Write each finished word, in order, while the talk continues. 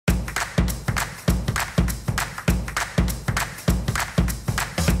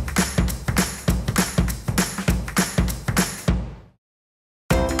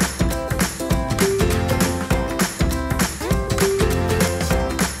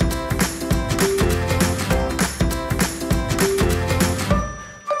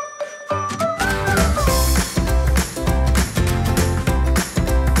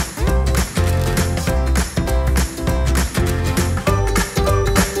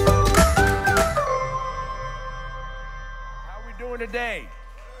today?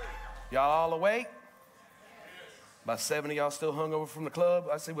 Y'all all awake? About 70 y'all still hungover from the club?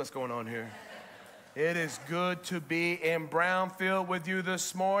 I see what's going on here. It is good to be in Brownfield with you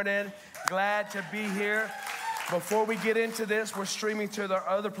this morning. Glad to be here. Before we get into this, we're streaming to the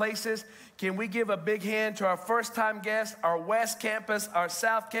other places. Can we give a big hand to our first-time guests, our West Campus, our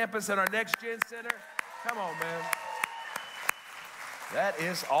South Campus, and our Next Gen Center? Come on, man. That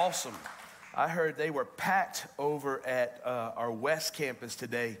is awesome. I heard they were packed over at our West Campus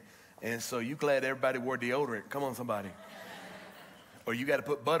today, and so you glad everybody wore deodorant. Come on, somebody. Or you got to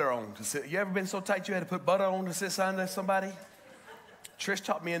put butter on to sit. You ever been so tight you had to put butter on to sit sign to somebody? Trish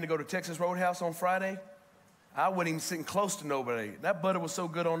taught me in to go to Texas Roadhouse on Friday. I wasn't even sitting close to nobody. That butter was so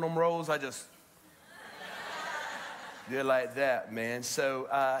good on them rolls, I just did like that, man. So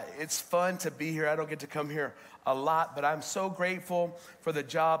it's fun to be here. I don't get to come here a lot, but I'm so grateful for the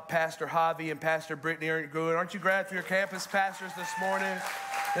job Pastor Javi and Pastor Brittany are doing. Aren't you glad for your campus pastors this morning?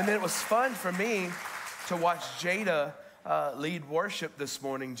 And then it was fun for me to watch Jada lead worship this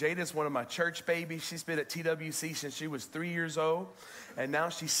morning. Jada's one of my church babies. She's been at TWC since she was 3 years old, and now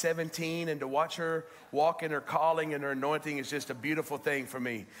she's 17, and to watch her walk in her calling and her anointing is just a beautiful thing for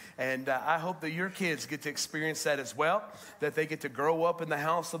me. And I hope that your kids get to experience that as well, that they get to grow up in the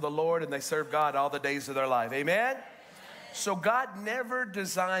house of the Lord and they serve God all the days of their life. Amen? So God never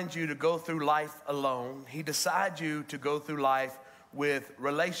designed you to go through life alone. He designed you to go through life with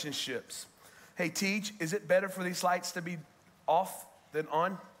relationships. Hey, Teach, is it better for these lights to be off than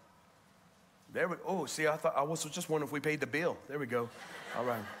on? There we go. Oh, see, I was just wondering if we paid the bill. There we go. All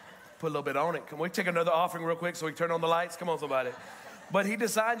right. Put a little bit on it. Can we take another offering real quick so we can turn on the lights? Come on, somebody. But he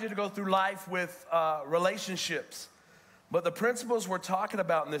designed you to go through life with relationships. But the principles we're talking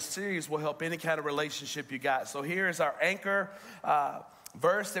about in this series will help any kind of relationship you got. So here is our anchor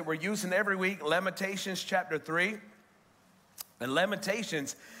verse that we're using every week, Lamentations chapter 3. And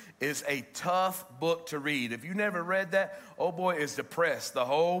Lamentations is a tough book to read. If you never read that, oh boy, is depressed, the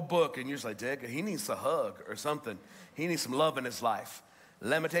whole book. And you're just like, Dad, he needs a hug or something. He needs some love in his life.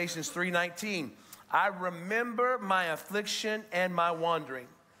 Lamentations 3:19, I remember my affliction and my wandering,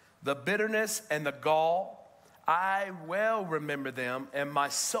 the bitterness and the gall. I well remember them, and my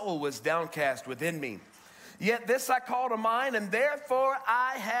soul was downcast within me. Yet this I call to mind, and therefore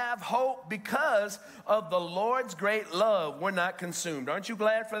I have hope because of the Lord's great love. We're not consumed. Aren't you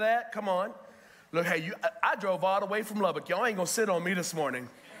glad for that? Come on. Look, hey, I drove all the way from Lubbock. Y'all ain't going to sit on me this morning.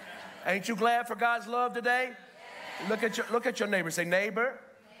 Ain't you glad for God's love today? Look at your neighbor. Say, neighbor,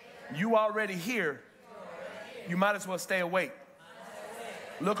 you already here. You might as well stay awake.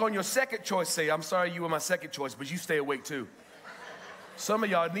 Look on your second choice. Say, I'm sorry you were my second choice, but you stay awake too. Some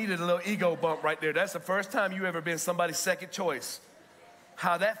of y'all needed a little ego bump right there. That's the first time you ever been somebody's second choice.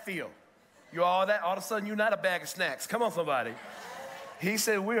 How'd that feel? You all that, all of a sudden you're not a bag of snacks. Come on, somebody. He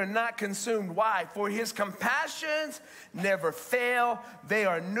said, we are not consumed. Why? For his compassions never fail. They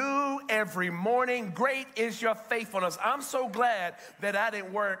are new every morning. Great is your faithfulness. I'm so glad that I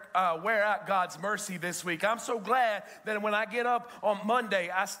didn't wear out God's mercy this week. I'm so glad that when I get up on Monday,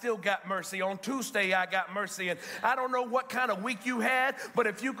 I still got mercy. On Tuesday, I got mercy. And I don't know what kind of week you had, but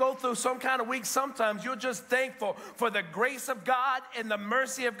if you go through some kind of week, sometimes you're just thankful for the grace of God and the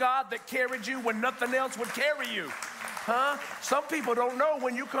mercy of God that carried you when nothing else would carry you. Huh? Some people don't know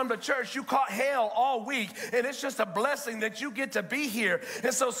when you come to church, you caught hell all week, and it's just a blessing that you get to be here.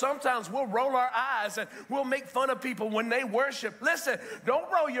 And so sometimes we'll roll our eyes and we'll make fun of people when they worship. Listen,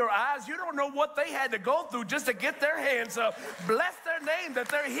 don't roll your eyes. You don't know what they had to go through just to get their hands up. Bless their name that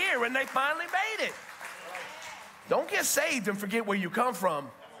they're here and they finally made it. Don't get saved and forget where you come from.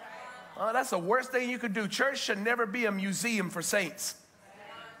 That's the worst thing you could do. Church should never be a museum for saints.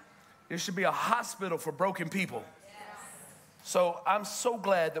 It should be a hospital for broken people. So I'm so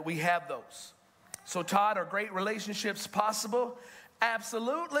glad that we have those. So Todd, are great relationships possible?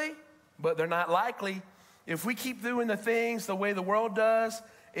 Absolutely, but they're not likely. If we keep doing the things the way the world does,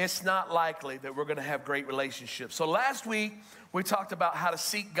 it's not likely that we're going to have great relationships. So last week, we talked about how to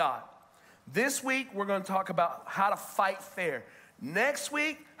seek God. This week, we're going to talk about how to fight fair. Next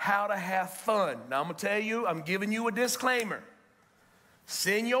week, how to have fun. Now, I'm going to tell you, I'm giving you a disclaimer.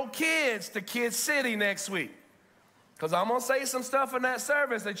 Send your kids to Kids City next week. Because I'm going to say some stuff in that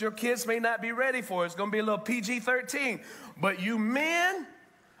service that your kids may not be ready for. It's going to be a little PG-13. But you men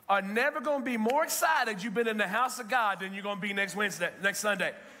are never going to be more excited you've been in the house of God than you're going to be next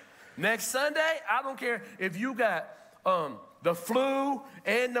Sunday. Next Sunday, I don't care if you got the flu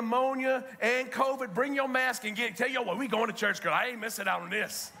and pneumonia and COVID. Bring your mask and tell you what, we going to church, girl. I ain't missing out on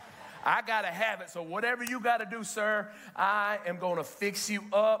this. I got to have it. So whatever you got to do, sir, I am going to fix you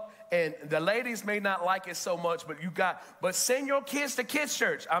up. And the ladies may not like it so much, but send your kids to kids'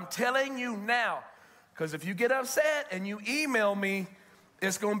 church. I'm telling you now, because if you get upset and you email me,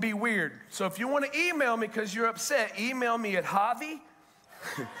 it's going to be weird. So if you want to email me because you're upset, email me at Javi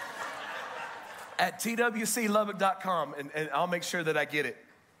at twclubbock.com, and I'll make sure that I get it.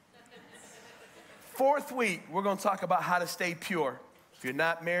 Fourth week, we're going to talk about how to stay pure. If you're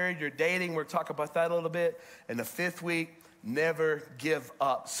not married, you're dating, we're talking about that a little bit. And the fifth week, never give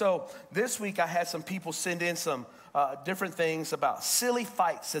up. So this week, I had some people send in some different things about silly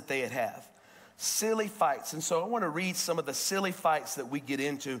fights that they have. Silly fights. And so I want to read some of the silly fights that we get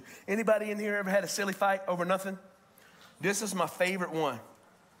into. Anybody in here ever had a silly fight over nothing? This is my favorite one.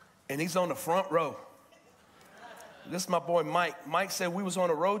 And he's on the front row. This is my boy Mike. Mike said we was on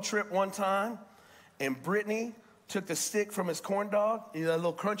a road trip one time, and Brittany took the stick from his corn dog, you know, that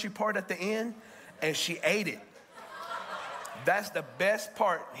little crunchy part at the end, and she ate it. That's the best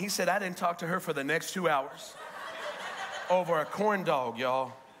part. He said I didn't talk to her for the next 2 hours over a corn dog,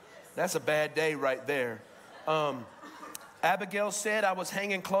 y'all. That's a bad day right there. Abigail said I was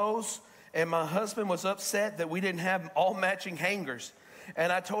hanging clothes, and my husband was upset that we didn't have all matching hangers.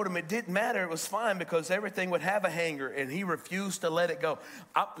 And I told him it didn't matter, it was fine because everything would have a hanger, and he refused to let it go.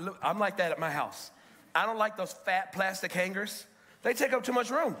 I'm like that at my house. I don't like those fat plastic hangers. They take up too much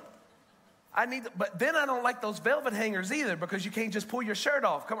room. But then I don't like those velvet hangers either because you can't just pull your shirt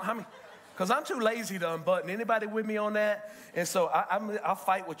off. Come on, because I'm too lazy to unbutton. Anybody with me on that? And so I'll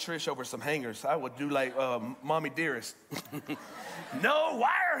fight with Trish over some hangers. I would do like Mommy Dearest. No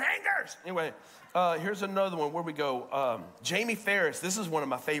wire hangers. Anyway, here's another one. Where we go? Jamie Ferris. This is one of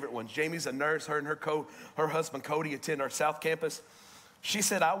my favorite ones. Jamie's a nurse. Her and her husband Cody attend our South Campus. She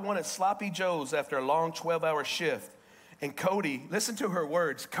said, I wanted sloppy joes after a long 12-hour shift. And Cody, listen to her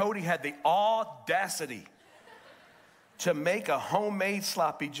words, Cody had the audacity to make a homemade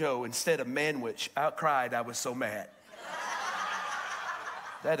sloppy joe instead of manwich. I cried, I was so mad.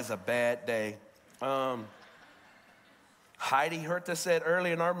 That is a bad day. Heidi Herta said,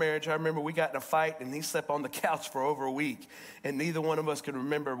 early in our marriage, I remember we got in a fight and he slept on the couch for over a week. And neither one of us could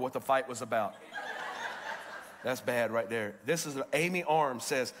remember what the fight was about. That's bad right there. This is Amy Arms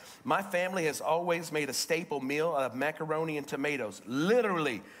says, my family has always made a staple meal out of macaroni and tomatoes.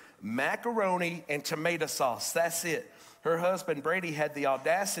 Literally, macaroni and tomato sauce. That's it. Her husband, Brady, had the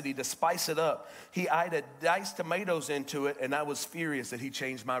audacity to spice it up. He added diced tomatoes into it, and I was furious that he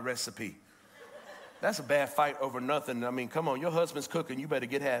changed my recipe. That's a bad fight over nothing. I mean, come on, your husband's cooking. You better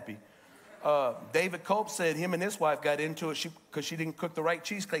get happy. David Culp said him and his wife got into it because she didn't cook the right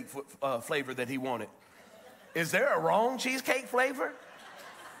cheesecake flavor that he wanted. Is there a wrong cheesecake flavor?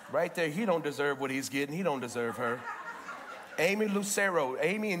 Right there, he don't deserve what he's getting. He don't deserve her. Amy Lucero,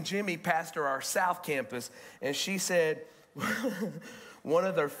 Amy and Jimmy pastor our South Campus, and she said one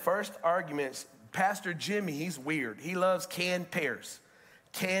of their first arguments, Pastor Jimmy, he's weird. He loves canned pears.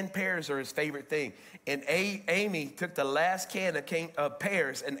 Canned pears are his favorite thing. And Amy took the last can of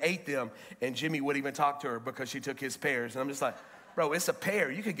pears and ate them, and Jimmy wouldn't even talk to her because she took his pears. And I'm just like, bro, it's a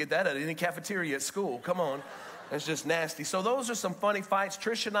pear. You could get that at any cafeteria at school. Come on. That's just nasty. So those are some funny fights.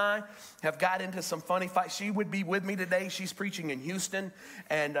 Trish and I have got into some funny fights. She would be with me today. She's preaching in Houston,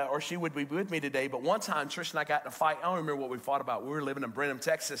 and or she would be with me today. But one time, Trish and I got in a fight. I don't remember what we fought about. We were living in Brenham,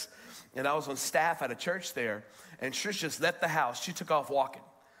 Texas, and I was on staff at a church there. And Trish just left the house. She took off walking.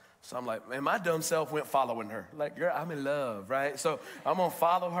 So I'm like, man, my dumb self went following her. Like, girl, I'm in love, right? So I'm going to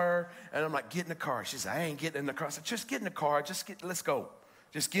follow her, and I'm like, get in the car. She said, I ain't getting in the car. I said, just get in the car. Let's go.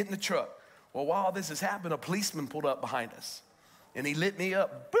 Just get in the truck. Well, while this is happening, a policeman pulled up behind us, and he lit me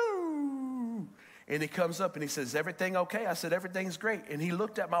up. Boo! And he comes up, and he says, everything okay? I said, everything's great. And he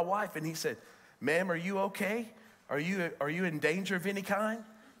looked at my wife, and he said, ma'am, are you okay? Are you in danger of any kind?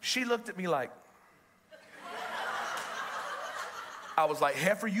 She looked at me like, I was like,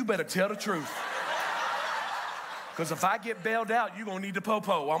 heifer, you better tell the truth. Because if I get bailed out, you're going to need the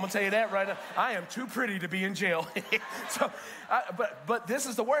po-po. I'm going to tell you that right now. I am too pretty to be in jail. But this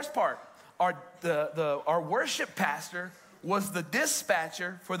is the worst part. Our worship pastor was the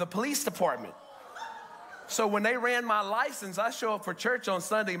dispatcher for the police department. So when they ran my license, I show up for church on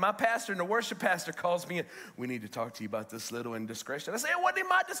Sunday. My pastor and the worship pastor calls me in. We need to talk to you about this little indiscretion. I say, it wasn't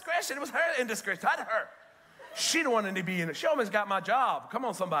my discretion. It was her indiscretion. Not her. She don't want to be in it. She almost got my job. Come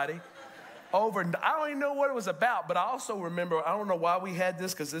on, somebody. I don't even know what it was about, but I also remember, I don't know why we had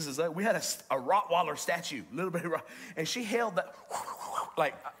this, because we had a Rottweiler statue, a little bit of and she held that,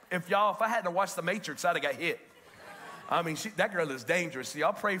 like, if I had to watch The Matrix, I'd have got hit. I mean, that girl is dangerous. See,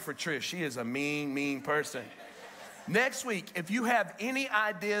 I'll pray for Trish. She is a mean, mean person. Next week, if you have any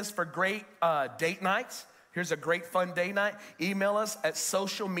ideas for great date nights, here's a great fun day night. Email us at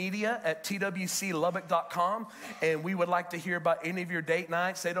socialmedia@twclubbock.com, and we would like to hear about any of your date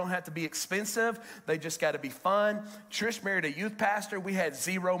nights. They don't have to be expensive. They just got to be fun. Trish married a youth pastor. We had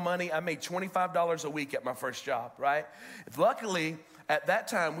zero money. I made $25 a week at my first job, right? Luckily, at that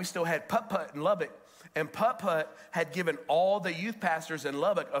time, we still had Putt-Putt in Lubbock, and Putt-Putt had given all the youth pastors in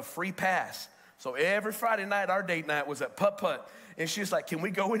Lubbock a free pass. So every Friday night, our date night was at Putt-Putt. And she was like, can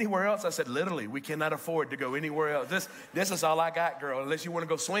we go anywhere else? I said, literally, we cannot afford to go anywhere else. This is all I got, girl, unless you want to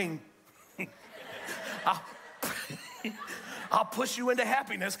go swing. I'll push you into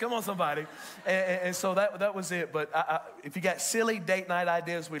happiness. Come on, somebody. And so that was it. But if you got silly date night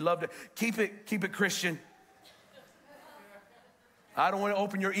ideas, we love to keep it Christian. I don't want to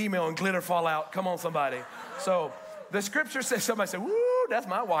open your email and glitter fall out. Come on, somebody. So the scripture says, somebody said, woo, that's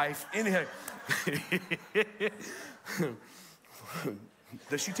my wife. Anyhow.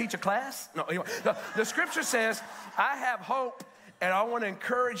 Does she teach a class? No, anyway. The scripture says, I have hope, and I want to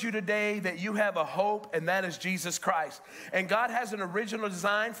encourage you today that you have a hope, and that is Jesus Christ. And God has an original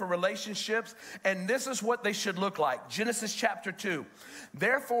design for relationships, and this is what they should look like. Genesis chapter 2.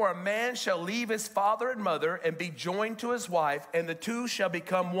 Therefore, a man shall leave his father and mother and be joined to his wife, and the two shall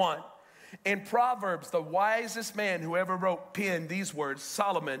become one. In Proverbs, the wisest man who ever penned these words,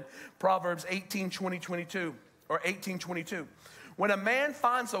 Solomon, Proverbs 18:22. When a man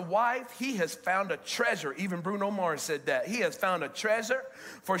finds a wife, he has found a treasure. Even Bruno Mars said that. He has found a treasure,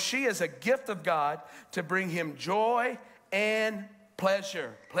 for she is a gift of God to bring him joy and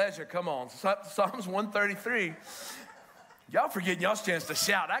pleasure. Pleasure, come on. Psalms 133. Y'all forgetting y'all's chance to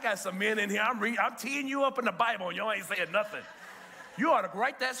shout. I got some men in here. I'm teeing you up in the Bible, and y'all ain't saying nothing. You ought to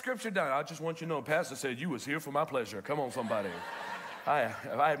write that scripture down. I just want you to know, Pastor said you was here for my pleasure. Come on, somebody. I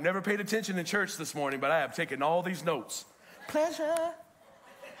have never paid attention in church this morning, but I have taken all these notes. Pleasure. I'm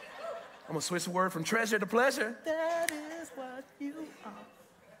going to switch the word from treasure to pleasure. That is what you are.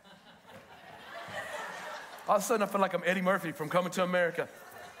 All of a sudden, I feel like I'm Eddie Murphy from Coming to America.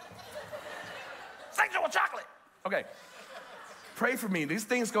 Sexual chocolate. Okay. Pray for me. These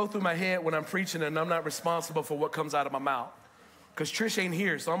things go through my head when I'm preaching, and I'm not responsible for what comes out of my mouth. Because Trish ain't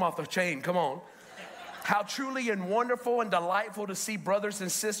here, so I'm off the chain. Come on. How truly and wonderful and delightful to see brothers and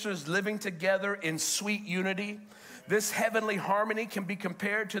sisters living together in sweet unity. This heavenly harmony can be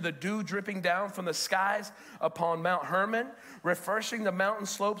compared to the dew dripping down from the skies upon Mount Hermon, refreshing the mountain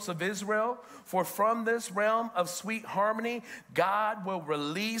slopes of Israel. For from this realm of sweet harmony, God will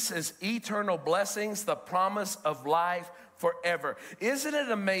release his eternal blessings, the promise of life forever. Isn't it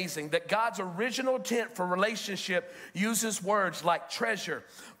amazing that God's original intent for relationship uses words like treasure,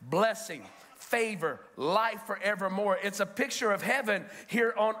 blessing, favor, life forevermore? It's a picture of heaven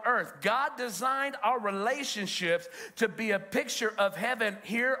here on earth. God designed our relationships to be a picture of heaven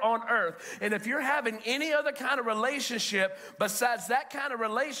here on earth. And if you're having any other kind of relationship besides that kind of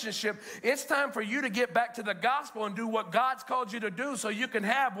relationship, it's time for you to get back to the gospel and do what God's called you to do so you can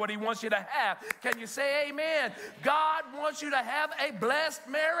have what he wants you to have. Can you say amen? God wants you to have a blessed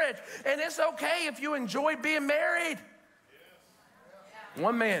marriage. And it's okay if you enjoy being married.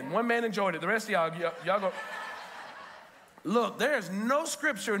 One man enjoyed it. The rest of y'all go. Look, there is no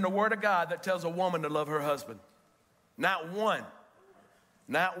scripture in the Word of God that tells a woman to love her husband. Not one.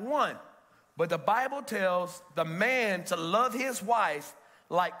 Not one. But the Bible tells the man to love his wife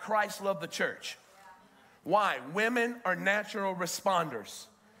like Christ loved the church. Why? Women are natural responders.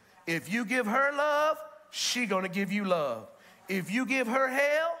 If you give her love, she gonna give you love. If you give her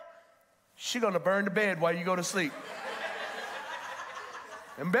hell, she gonna burn the bed while you go to sleep.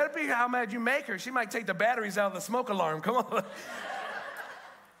 And better be how mad you make her. She might take the batteries out of the smoke alarm. Come on.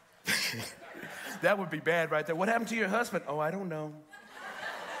 That would be bad right there. What happened to your husband? Oh, I don't know.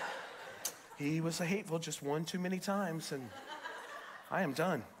 He was hateful just one too many times, and I am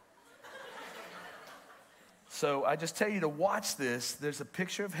done. So I just tell you to watch this. There's a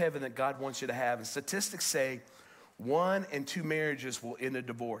picture of heaven that God wants you to have. And statistics say 1 in 2 marriages will end in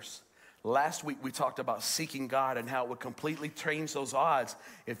divorce. Last week, we talked about seeking God and how it would completely change those odds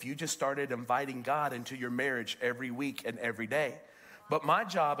if you just started inviting God into your marriage every week and every day. But my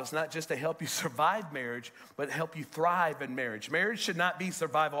job is not just to help you survive marriage, but help you thrive in marriage. Marriage should not be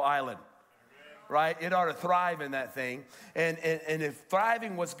survival island, right? It ought to thrive in that thing. And if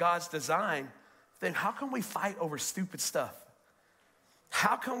thriving was God's design, then how can we fight over stupid stuff?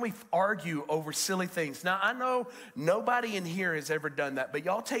 How can we argue over silly things? Now, I know nobody in here has ever done that, but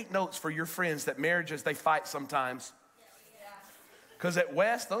y'all take notes for your friends that marriages, they fight sometimes. Because at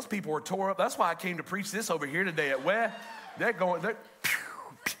West, those people were tore up. That's why I came to preach this over here today. At West, they're going,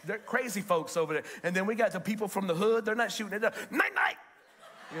 They're crazy folks over there. And then we got the people from the hood. They're not shooting it up. Night, night.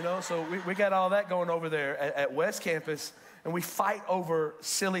 You know, so we got all that going over there at West Campus. And we fight over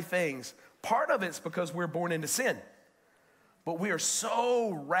silly things. Part of it's because we're born into sin. But we are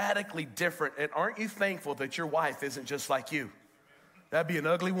so radically different. And aren't you thankful that your wife isn't just like you? That'd be an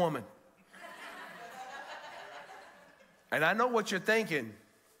ugly woman. And I know what you're thinking.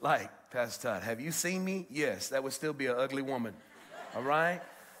 Like, Pastor Todd, have you seen me? Yes, that would still be an ugly woman. All right?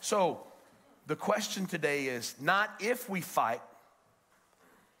 So the question today is not if we fight,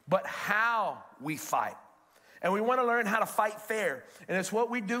 but how we fight. And we want to learn how to fight fair. And it's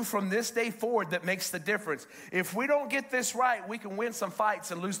what we do from this day forward that makes the difference. If we don't get this right, we can win some fights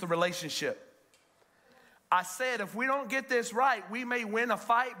and lose the relationship. I said, if we don't get this right, we may win a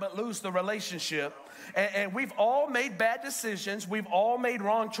fight but lose the relationship. And we've all made bad decisions. We've all made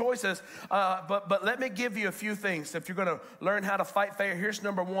wrong choices. But let me give you a few things. If you're going to learn how to fight fair, here's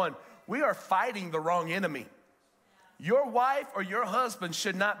number one. We are fighting the wrong enemy. Your wife or your husband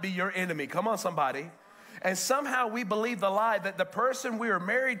should not be your enemy. Come on, somebody. And somehow we believe the lie that the person we are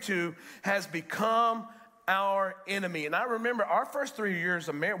married to has become our enemy. And I remember our first 3 years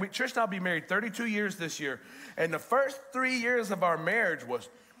of marriage, Trish and I will be married 32 years this year. And the first 3 years of our marriage was,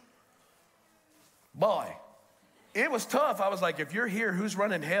 boy, it was tough. I was like, if you're here, who's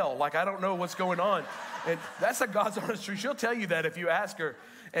running hell? Like, I don't know what's going on. And that's a God's honest truth. She'll tell you that if you ask her.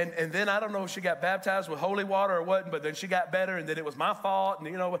 And then I don't know if she got baptized with holy water or what, but then she got better, and then it was my fault. And,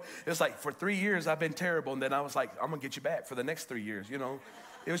 you know, it's like for 3 years I've been terrible. And then I was like, I'm going to get you back for the next 3 years, you know.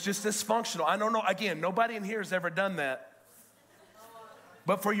 It was just dysfunctional. I don't know. Again, nobody in here has ever done that.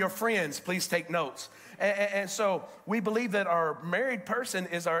 But for your friends, please take notes. And so we believe that our married person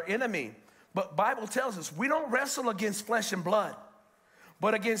is our enemy. But Bible tells us we don't wrestle against flesh and blood,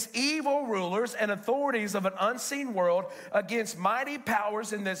 but against evil rulers and authorities of an unseen world, against mighty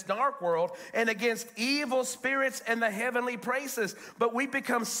powers in this dark world, and against evil spirits in the heavenly places. But we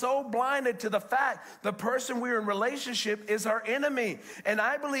become so blinded to the fact the person we're in relationship is our enemy. And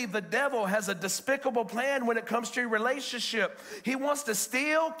I believe the devil has a despicable plan when it comes to your relationship. He wants to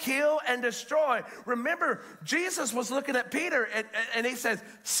steal, kill, and destroy. Remember, Jesus was looking at Peter and he says,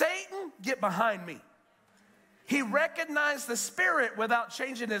 Satan, get behind me. He recognized the spirit without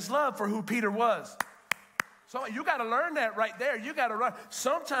changing his love for who Peter was. So you got to learn that right there. You got to learn.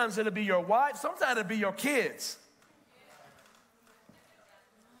 Sometimes it'll be your wife. Sometimes it'll be your kids.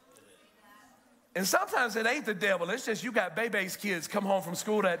 And sometimes it ain't the devil. It's just you got baby's kids come home from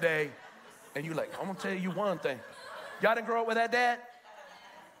school that day. And you're like, I'm going to tell you one thing. Y'all didn't grow up with that dad?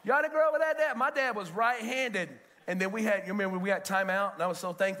 Y'all didn't grow up with that dad? My dad was right-handed. And then we had, you remember we had timeout? And I was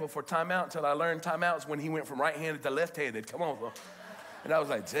so thankful for timeout until I learned timeouts when he went from right-handed to left-handed. Come on, bro. And I was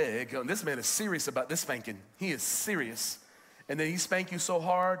like, this man is serious about this spanking. He is serious. And then he spank you so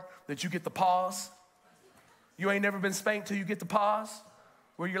hard that you get the pause. You ain't never been spanked till you get the pause?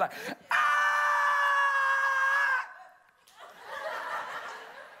 Where you're like, ah!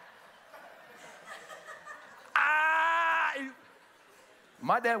 Ah!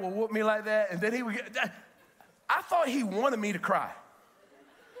 My dad would whoop me like that, and then he would get... I thought he wanted me to cry.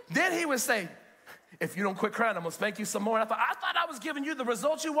 Then he would say, if you don't quit crying, I'm going to spank you some more. And I thought I was giving you the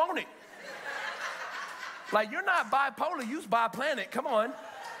results you wanted. Like, you're not bipolar, you're biplanet. Come on.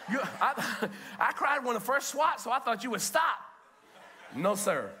 I cried when the first SWAT, so I thought you would stop. No,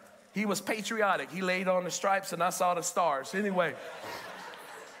 sir. He was patriotic. He laid on the stripes, and I saw the stars. Anyway,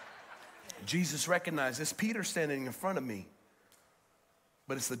 Jesus recognized it's Peter standing in front of me,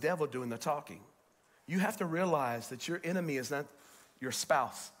 but it's the devil doing the talking. You have to realize that your enemy is not your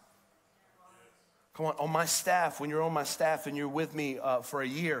spouse. Come on my staff, when you're on my staff and you're with me for a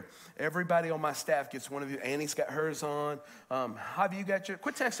year, everybody on my staff gets one of you. Annie's got hers on. Have you got your,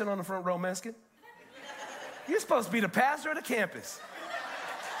 quit texting on the front row, Mexican. You're supposed to be the pastor of the campus.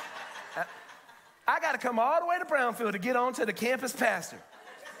 I got to come all the way to Brownfield to get on to the campus pastor.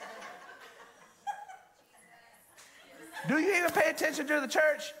 Do you even pay attention to the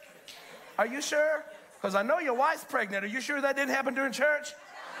church? Are you sure? Because I know your wife's pregnant. Are you sure that didn't happen during church?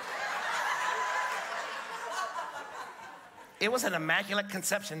 It was an immaculate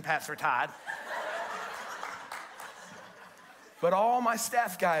conception, Pastor Todd. But all my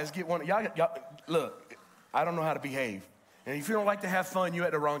staff guys get one. Y'all, look, I don't know how to behave. And if you don't like to have fun, you're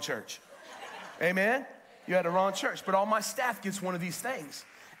at the wrong church. Amen? You're at the wrong church. But all my staff gets one of these things.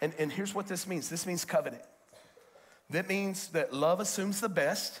 And here's what this means. This means covenant. That means that love assumes the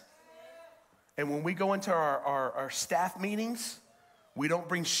best. And when we go into our staff meetings, we don't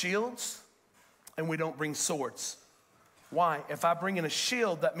bring shields and we don't bring swords. Why? If I bring in a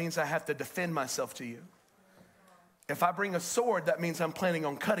shield, that means I have to defend myself to you. If I bring a sword, that means I'm planning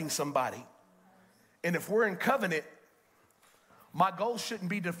on cutting somebody. And if we're in covenant, my goal shouldn't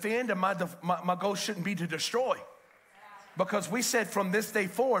be to defend, and my goal shouldn't be to destroy. Because we said from this day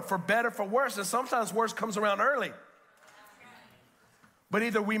forward, for better, for worse, and sometimes worse comes around early. But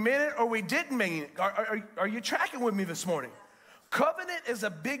either we meant it or we didn't mean it. Are you tracking with me this morning? Covenant is a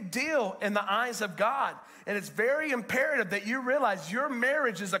big deal in the eyes of God. And it's very imperative that you realize your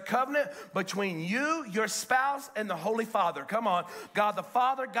marriage is a covenant between you, your spouse, and the Holy Father. Come on. God the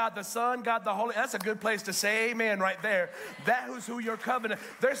Father, God the Son, God the Holy. That's a good place to say amen right there. That is who your covenant.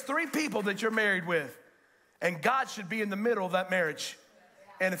 There's 3 people that you're married with. And God should be in the middle of that marriage.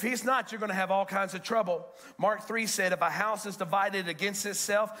 And if he's not, you're going to have all kinds of trouble. Mark 3 said, if a house is divided against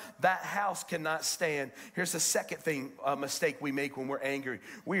itself, that house cannot stand. Here's the second thing, mistake we make when we're angry.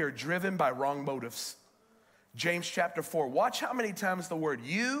 We are driven by wrong motives. James chapter 4. Watch how many times the word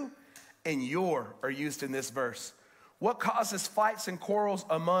you and your are used in this verse. What causes fights and quarrels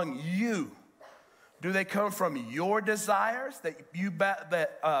among you? Do they come from your desires that you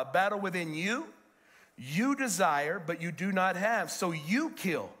battle within you? You desire, but you do not have, so you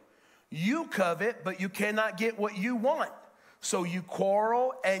kill. You covet, but you cannot get what you want. So you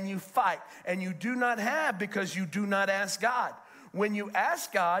quarrel and you fight, and you do not have because you do not ask God. When you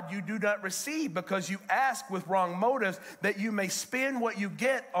ask God, you do not receive because you ask with wrong motives, that you may spend what you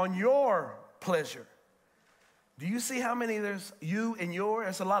get on your pleasure. Do you see how many there's you and your?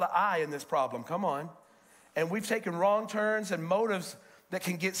 There's a lot of I in this problem. Come on. And we've taken wrong turns and motives that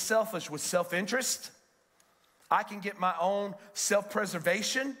can get selfish with self-interest. I can get my own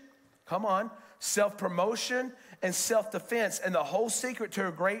self-preservation, come on, self-promotion, and self-defense. And the whole secret to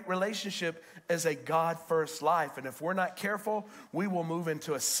a great relationship is a God-first life. And if we're not careful, we will move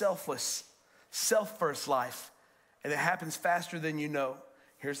into a selfless, self-first life. And it happens faster than you know.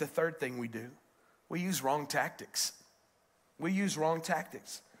 Here's the third thing we do. We use wrong tactics. We use wrong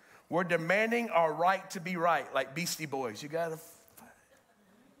tactics. We're demanding our right to be right, like Beastie Boys. You got to fight.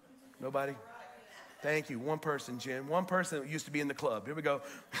 Nobody? Thank you. One person, Jen. One person that used to be in the club. Here we go.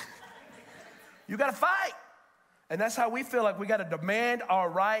 You got to fight. And that's how we feel like we got to demand our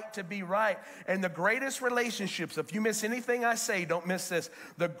right to be right. And the greatest relationships, if you miss anything I say, don't miss this.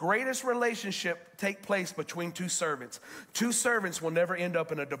 The greatest relationship take place between 2 servants. 2 servants will never end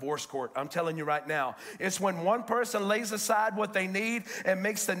up in a divorce court. I'm telling you right now. It's when one person lays aside what they need and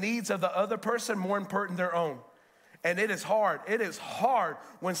makes the needs of the other person more important than their own. And it is hard. It is hard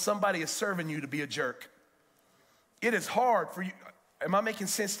when somebody is serving you to be a jerk. It is hard for you. Am I making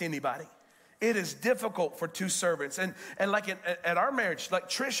sense to anybody? It is difficult for 2 servants. And like at our marriage, like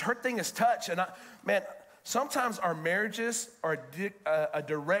Trish, her thing is touch. And man, sometimes our marriages are a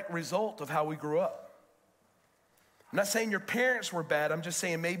direct result of how we grew up. I'm not saying your parents were bad. I'm just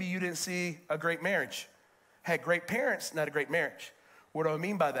saying maybe you didn't see a great marriage. Had great parents, not a great marriage. What do I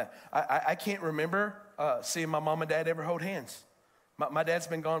mean by that? I can't remember seeing my mom and dad ever hold hands. My dad's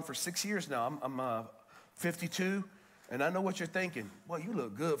been gone for 6 years now. I'm 52, and I know what you're thinking. Well, you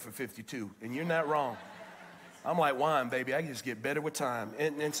look good for 52, and you're not wrong. I'm like wine, baby. I just get better with time.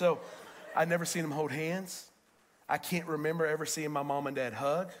 And so I never seen them hold hands. I can't remember ever seeing my mom and dad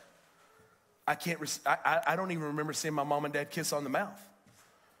hug. I don't even remember seeing my mom and dad kiss on the mouth.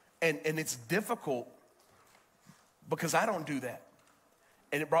 And it's difficult because I don't do that.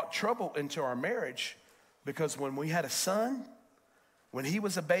 And it brought trouble into our marriage because when we had a son, when he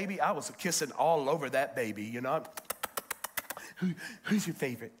was a baby, I was kissing all over that baby, you know. Who's your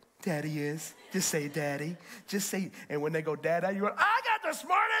favorite? Daddy is. Just say daddy. Just say, and when they go dada, you're like, I got the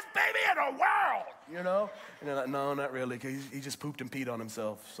smartest baby in the world, you know. And they're like, no, not really, because he just pooped and peed on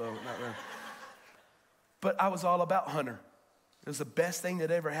himself, so not really. But I was all about Hunter. It was the best thing that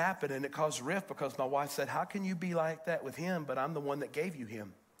ever happened, and it caused rift because my wife said, how can you be like that with him, but I'm the one that gave you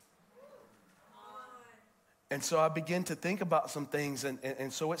him? And so I began to think about some things,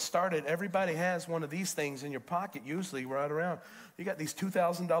 and so it started. Everybody has one of these things in your pocket, usually right around. You got these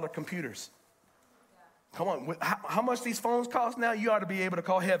 $2,000 computers. Come on, how much these phones cost now? You ought to be able to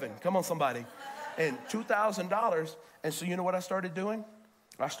call heaven. Come on, somebody. And $2,000, and so you know what I started doing?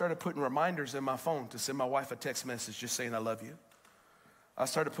 I started putting reminders in my phone to send my wife a text message just saying I love you. I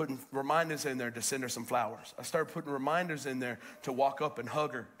started putting reminders in there to send her some flowers. I started putting reminders in there to walk up and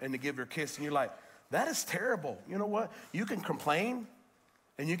hug her and to give her a kiss. And you're like, that is terrible. You know what? You can complain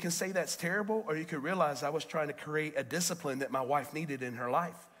and you can say that's terrible, or you can realize I was trying to create a discipline that my wife needed in her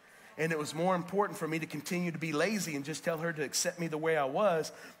life. And it was more important for me to continue to be lazy and just tell her to accept me the way I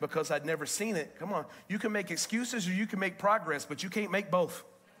was because I'd never seen it. Come on. You can make excuses or you can make progress, but you can't make both.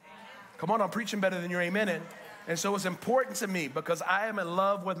 Come on, I'm preaching better than you're amening. And so it's important to me because I am in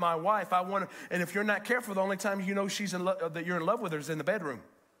love with my wife. I want to, and if you're not careful, the only time you know she's in that you're in love with her is in the bedroom.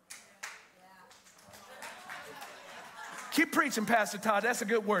 Keep preaching, Pastor Todd. That's a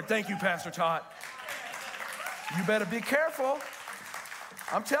good word. Thank you, Pastor Todd. You better be careful.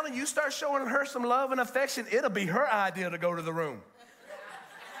 I'm telling you, start showing her some love and affection, it'll be her idea to go to the room.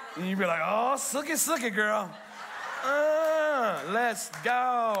 And you'll be like, oh, suck it, girl. Let's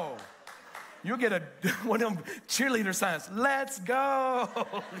go. You'll get one of them cheerleader signs. Let's go.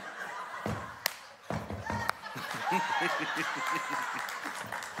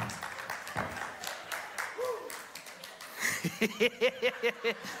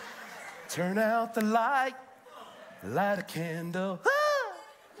 Turn out the light, light a candle.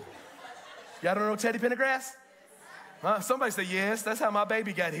 Y'all don't know Teddy Pendergrass? Somebody say yes. That's how my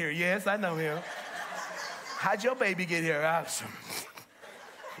baby got here. Yes, I know him. How'd your baby get here?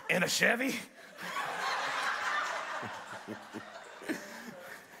 In a Chevy?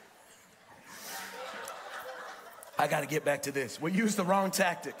 I got to get back to this. We use the wrong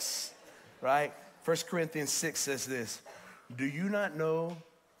tactics, right? 1 Corinthians 6 says this. Do you not know?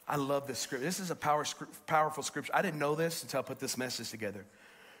 I love this scripture. This is a powerful scripture. I didn't know this until I put this message together.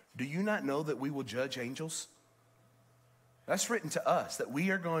 Do you not know that we will judge angels? That's written to us, that we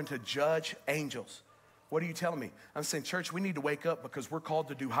are going to judge angels. What are you telling me? I'm saying, church, we need to wake up because we're called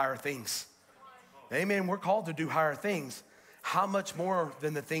to do higher things. Amen. We're called to do higher things. How much more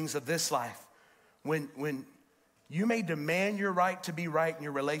than the things of this life? When you may demand your right to be right in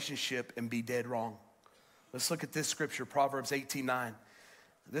your relationship and be dead wrong. Let's look at this scripture, Proverbs 18:9.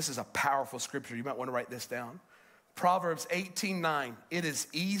 This is a powerful scripture. You might want to write this down. Proverbs 18:9. It is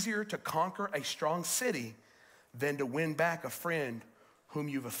easier to conquer a strong city than to win back a friend whom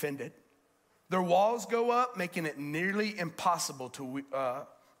you've offended. Their walls go up, making it nearly impossible to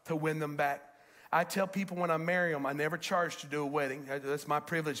win them back. I tell people when I marry them, I never charge to do a wedding. That's my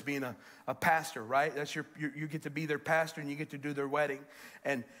privilege being a pastor, right? That's you get to be their pastor and you get to do their wedding.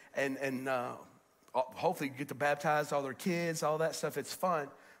 And hopefully you get to baptize all their kids, all that stuff. It's fun.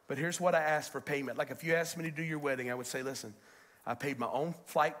 But here's what I ask for payment. Like if you asked me to do your wedding, I would say, listen, I paid my own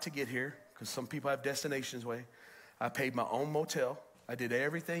flight to get here because some people have destinations way. I paid my own motel. I did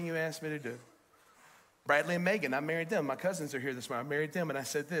everything you asked me to do. Bradley and Megan, I married them. My cousins are here this morning. I married them, and I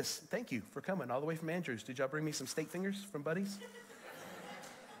said this, thank you for coming all the way from Andrews. Did y'all bring me some steak fingers from Buddy's?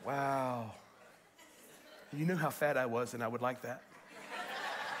 Wow. You knew how fat I was, and I would like that.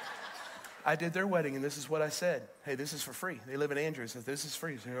 I did their wedding, and this is what I said. Hey, this is for free. They live in Andrews. I said, this is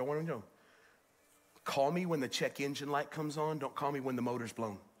free. So I want to know. Call me when the check engine light comes on. Don't call me when the motor's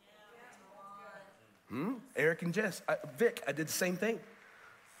blown. Eric and Jess. Vic, I did the same thing.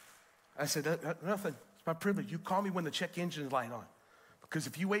 I said, nothing. It's my privilege. You call me when the check engine light on. Because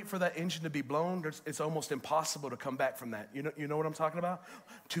if you wait for that engine to be blown, it's almost impossible to come back from that. You know what I'm talking about?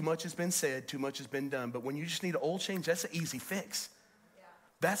 Too much has been said. Too much has been done. But when you just need an oil change, that's an easy fix. Yeah.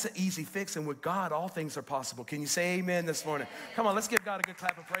 That's an easy fix. And with God, all things are possible. Can you say amen this morning? Come on, let's give God a good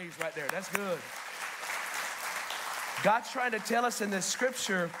clap of praise right there. That's good. God's trying to tell us in this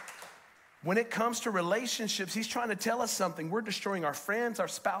scripture, when it comes to relationships, he's trying to tell us something. We're destroying our friends, our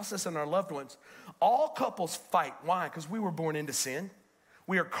spouses, and our loved ones. All couples fight. Why? Because we were born into sin.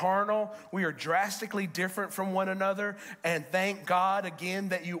 We are carnal. We are drastically different from one another. And thank God, again,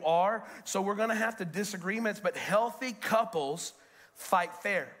 that you are. So we're going to have to disagreements. But healthy couples fight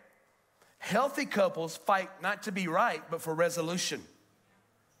fair. Healthy couples fight not to be right, but for resolution.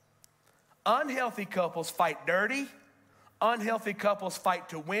 Unhealthy couples fight dirty. Unhealthy couples fight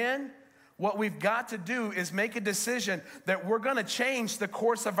to win. What we've got to do is make a decision that we're going to change the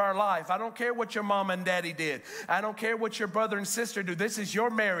course of our life. I don't care what your mom and daddy did. I don't care what your brother and sister do. This is your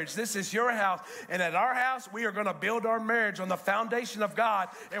marriage. This is your house. And at our house, we are going to build our marriage on the foundation of God.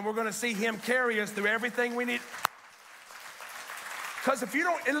 And we're going to see him carry us through everything we need. Because if you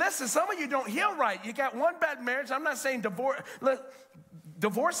don't, and listen, some of you don't heal right. You got one bad marriage. I'm not saying divorce. Look,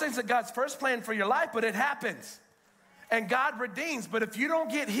 divorce isn't God's first plan for your life, but it happens. And God redeems. But if you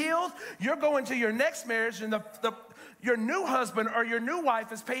don't get healed, you're going to your next marriage and your new husband or your new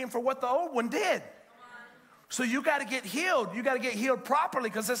wife is paying for what the old one did. So you got to get healed. You got to get healed properly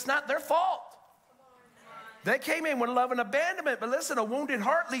because it's not their fault. They came in with love and abandonment. But listen, a wounded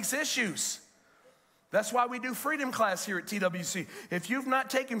heart leaks issues. That's why we do freedom class here at TWC. If you've not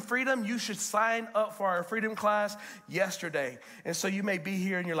taken freedom, you should sign up for our freedom class yesterday. And so you may be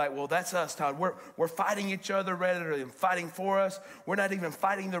here and you're like, well, that's us, Todd. We're fighting each other rather than fighting for us. We're not even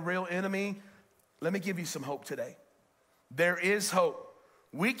fighting the real enemy. Let me give you some hope today. There is hope.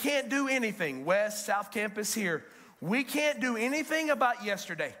 We can't do anything. West, South Campus here. We can't do anything about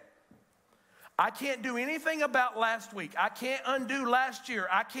yesterday. I can't do anything about last week. I can't undo last year.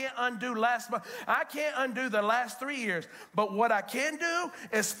 I can't undo last month. I can't undo the last 3 years. But what I can do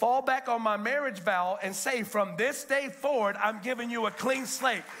is fall back on my marriage vow and say, from this day forward, I'm giving you a clean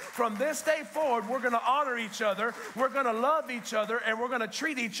slate. From this day forward, we're going to honor each other. We're going to love each other, and we're going to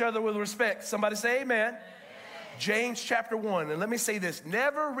treat each other with respect. Somebody say amen. James chapter 1. And let me say this.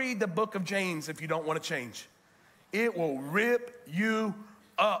 Never read the book of James if you don't want to change. It will rip you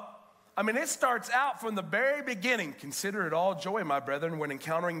up. I mean, it starts out from the very beginning. Consider it all joy, my brethren, when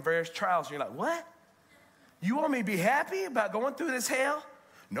encountering various trials. And you're like, what? You want me to be happy about going through this hell?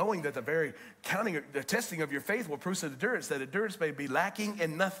 Knowing that the very the testing of your faith will produce endurance, that endurance may be lacking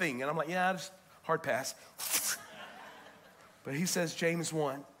in nothing. And I'm like, yeah, just hard pass. But he says, James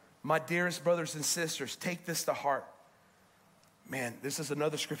 1, my dearest brothers and sisters, take this to heart. Man, this is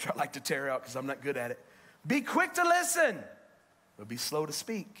another scripture I like to tear out because I'm not good at it. Be quick to listen, but be slow to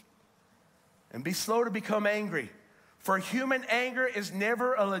speak. And be slow to become angry. For human anger is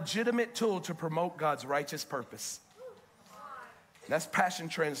never a legitimate tool to promote God's righteous purpose. That's Passion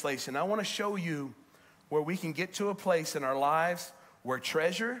Translation. I want to show you where we can get to a place in our lives where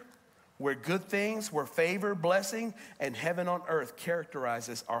treasure, where good things, where favor, blessing, and heaven on earth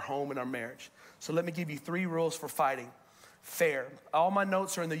characterizes our home and our marriage. So let me give you 3 rules for fighting. Fair. All my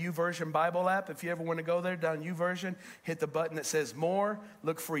notes are in the YouVersion Bible app. If you ever want to go there, down YouVersion, hit the button that says more,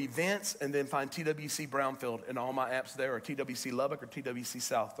 look for events, and then find TWC Brownfield. And all my apps there are TWC Lubbock or TWC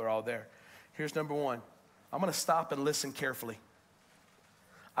South. They're all there. Here's number 1. I'm going to stop and listen carefully.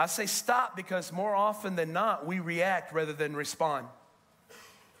 I say stop because more often than not, we react rather than respond.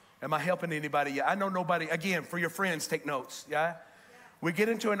 Am I helping anybody? I know nobody. Again, for your friends, take notes. Yeah? We get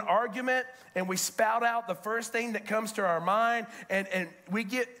into an argument and we spout out the first thing that comes to our mind, and we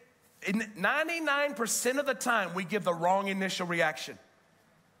get, 99% of the time, we give the wrong initial reaction.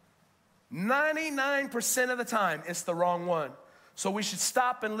 99% of the time, it's the wrong one. So we should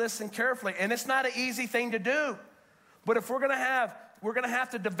stop and listen carefully. And it's not an easy thing to do. But if we're gonna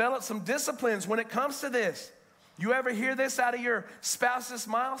have to develop some disciplines when it comes to this. You ever hear this out of your spouse's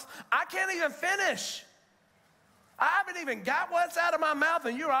mouth? I can't even finish. I haven't even got what's out of my mouth,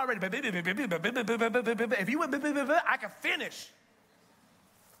 and you're already, if you went, I can finish.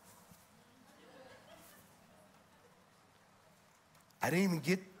 I didn't even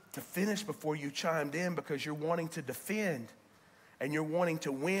get to finish before you chimed in because you're wanting to defend and you're wanting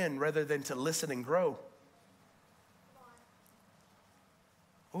to win rather than to listen and grow.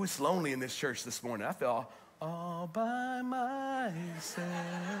 Oh, it's lonely in this church this morning. I feel all by myself.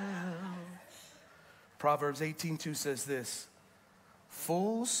 Proverbs 18:2 says this,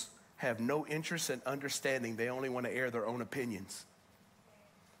 fools have no interest in understanding. They only want to air their own opinions.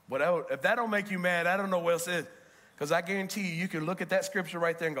 If that don't make you mad, I don't know what else is. Because I guarantee you can look at that scripture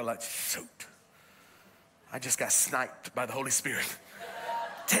right there and go like, shoot, I just got sniped by the Holy Spirit.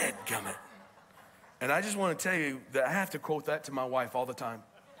 Dadgummit. And I just want to tell you that I have to quote that to my wife all the time.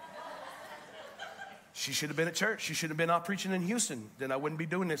 She should have been at church. She should have been out preaching in Houston. Then I wouldn't be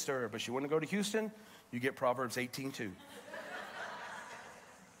doing this to her. But she wouldn't go to Houston. You get Proverbs 18:2.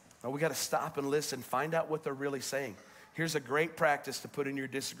 Now we got to stop and listen, find out what they're really saying. Here's a great practice to put in your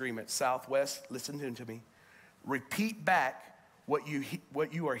disagreement. Southwest, listen to me. Repeat back what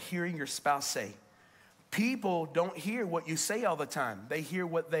you are hearing your spouse say. People don't hear what you say all the time. They hear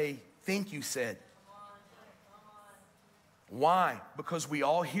what they think you said. Why? Because we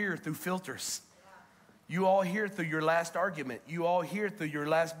all hear through filters. You all hear through your last argument. You all hear through your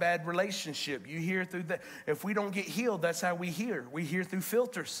last bad relationship. You hear through that. If we don't get healed, that's how we hear. We hear through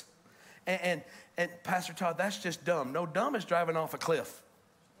filters. And Pastor Todd, that's just dumb. No, dumb is driving off a cliff.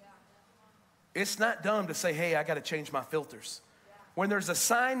 It's not dumb to say, hey, I got to change my filters. When there's a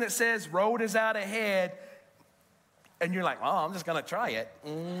sign that says road is out ahead, and you're like, oh, I'm just going to try it.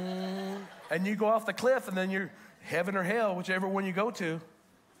 And you go off the cliff, and then you're heaven or hell, whichever one you go to.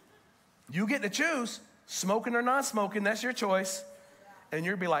 You get to choose. Smoking or not smoking, that's your choice. And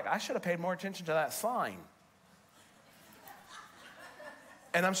you'll be like, I should have paid more attention to that sign.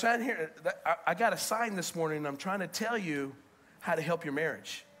 And I'm trying here, I got a sign this morning, and I'm trying to tell you how to help your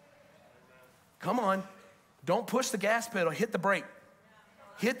marriage. Come on. Don't push the gas pedal, hit the brake.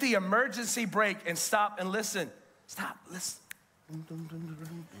 Hit the emergency brake and stop and listen. Stop, listen.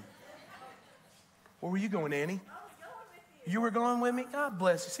 Where were you going, Annie? You were going with me? God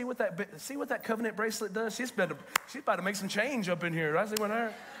bless you. See what that covenant bracelet does? She's about to make some change up in here. I see what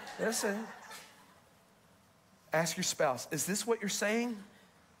her. Listen. Ask your spouse, is this what you're saying?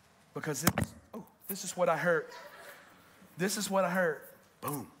 Because this is what I heard. This is what I heard.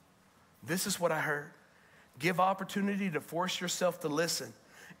 Boom. This is what I heard. Give opportunity to force yourself to listen.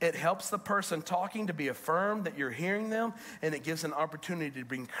 It helps the person talking to be affirmed that you're hearing them, and it gives an opportunity to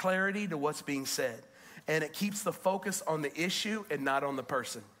bring clarity to what's being said. And it keeps the focus on the issue and not on the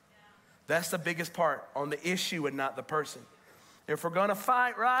person. That's the biggest part, on the issue and not the person. If we're gonna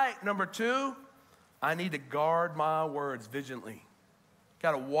fight right, number 2, I need to guard my words vigilantly.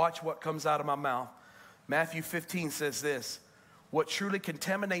 Gotta watch what comes out of my mouth. Matthew 15 says this: what truly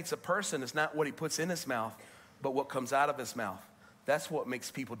contaminates a person is not what he puts in his mouth, but what comes out of his mouth. That's what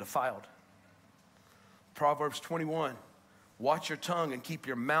makes people defiled. Proverbs 21, watch your tongue and keep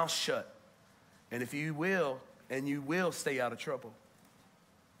your mouth shut. And if you will, and you will stay out of trouble.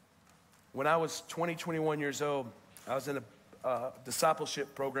 When I was 21 years old, I was in a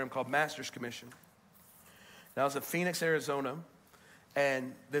discipleship program called Master's Commission. And I was in Phoenix, Arizona,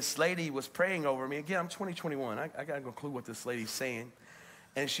 and this lady was praying over me. Again, I'm 21. I got no clue what this lady's saying.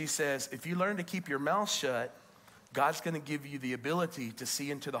 And she says, if you learn to keep your mouth shut, God's going to give you the ability to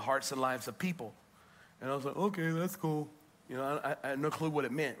see into the hearts and lives of people. And I was like, okay, that's cool. You know, I had no clue what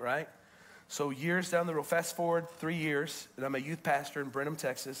it meant, right? So years down the road, fast forward 3 years, and I'm a youth pastor in Brenham,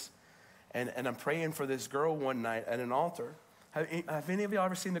 Texas, and I'm praying for this girl one night at an altar. Have any of you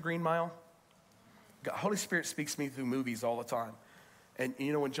ever seen The Green Mile? God, Holy Spirit speaks to me through movies all the time. And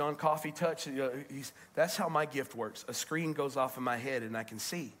you know, when John Coffey touched, you know, that's how my gift works. A screen goes off in my head and I can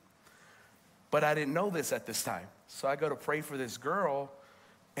see. But I didn't know this at this time. So I go to pray for this girl,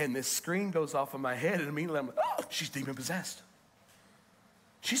 and this screen goes off in my head, and immediately I'm like, oh, she's demon possessed.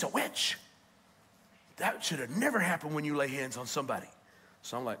 She's a witch. That should have never happened when you lay hands on somebody.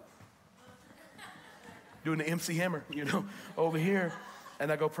 So I'm like, doing the MC Hammer, you know, over here. And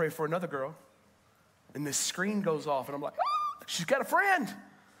I go pray for another girl, and this screen goes off, and I'm like, oh, she's got a friend.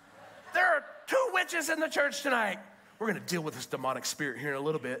 There are 2 witches in the church tonight. We're going to deal with this demonic spirit here in a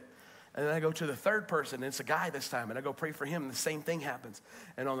little bit. And then I go to the third person, and it's a guy this time, and I go pray for him, and the same thing happens.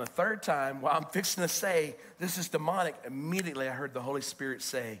 And on the third time, while I'm fixing to say, this is demonic, immediately I heard the Holy Spirit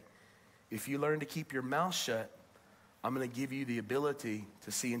say, if you learn to keep your mouth shut, I'm going to give you the ability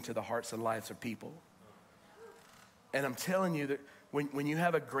to see into the hearts and lives of people. And I'm telling you that when you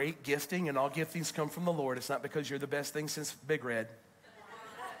have a great gifting, and all giftings come from the Lord, it's not because you're the best thing since Big Red.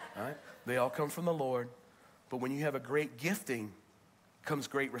 All right? They all come from the Lord. But when you have a great gifting, comes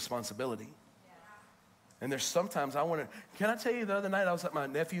great responsibility. And there's sometimes can I tell you, the other night I was at my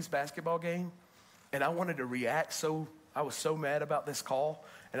nephew's basketball game, and I wanted to react I was so mad about this call,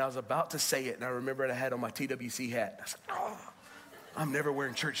 and I was about to say it, and I remembered I had on my TWC hat. I was like, oh, I'm never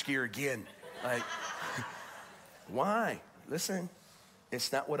wearing church gear again. Like, why? Listen,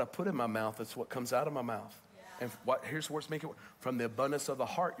 it's not what I put in my mouth, it's what comes out of my mouth. And here's what's making it, from the abundance of the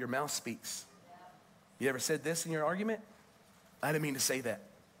heart, your mouth speaks. You ever said this in your argument? I didn't mean to say that.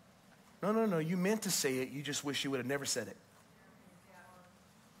 No, you meant to say it, you just wish you would have never said it.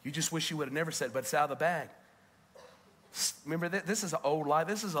 You just wish you would have never said it, but it's out of the bag. Remember, this is an old lie.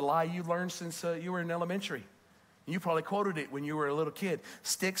 This is a lie you learned since you were in elementary. You probably quoted it when you were a little kid.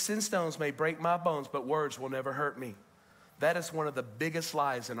 Sticks and stones may break my bones, but words will never hurt me. That is one of the biggest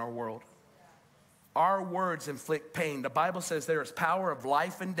lies in our world. Our words inflict pain. The Bible says there is power of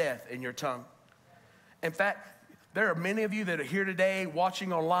life and death in your tongue. In fact, there are many of you that are here today,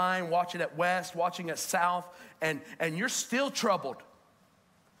 watching online, watching at West, watching at South, and you're still troubled.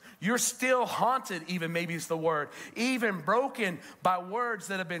 You're still haunted, even maybe is the word, even broken by words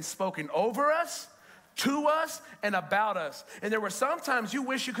that have been spoken over us, to us, and about us. And there were sometimes you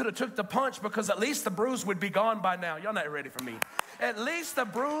wish you could have took the punch, because at least the bruise would be gone by now. Y'all not ready for me. At least the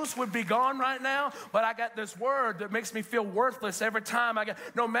bruise would be gone right now, but I got this word that makes me feel worthless every time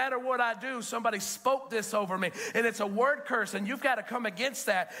no matter what I do, somebody spoke this over me, and it's a word curse, and you've got to come against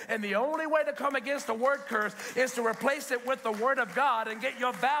that. And the only way to come against a word curse is to replace it with the word of God and get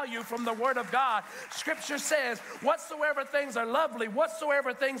your value from the word of God. Scripture says, whatsoever things are lovely,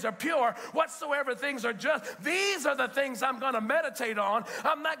 whatsoever things are pure, whatsoever things are just, these are the things I'm going to meditate on.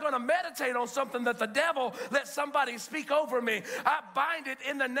 I'm not going to meditate on something that the devil let somebody speak over me. I bind it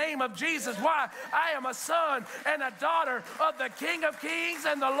in the name of Jesus. Why? I am a son and a daughter of the King of Kings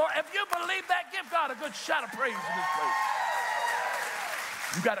and the Lord. If you believe that, give God a good shout of praise in this place.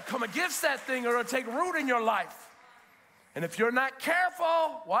 You got to come against that thing, or it'll take root in your life. And if you're not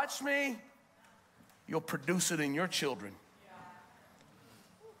careful, watch me, you'll produce it in your children.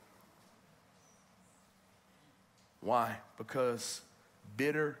 Why? Because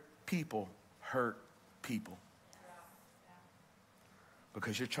bitter people hurt people.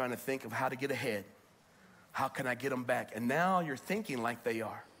 Because you're trying to think of how to get ahead. How can I get them back? And now you're thinking like they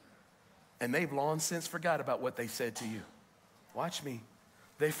are. And they've long since forgot about what they said to you. Watch me.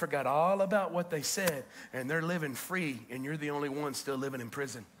 They forgot all about what they said, and they're living free, and you're the only one still living in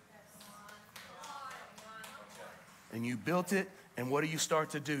prison. And you built it, and what do you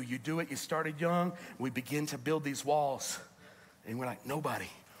start to do? You do it, you started young, we begin to build these walls. And we're like, nobody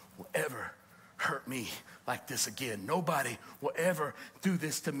will ever hurt me like this again. Nobody will ever do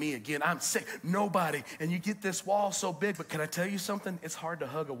this to me again. I'm sick. Nobody. And you get this wall so big, but can I tell you something? It's hard to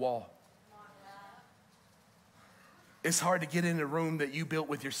hug a wall. It's hard to get in a room that you built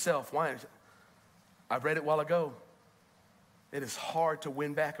with yourself. Why? I read it a while ago. It is hard to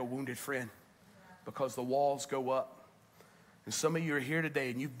win back a wounded friend because the walls go up. And some of you are here today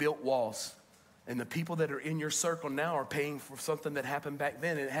and you've built walls. And the people that are in your circle now are paying for something that happened back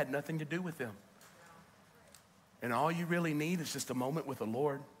then and it had nothing to do with them. And all you really need is just a moment with the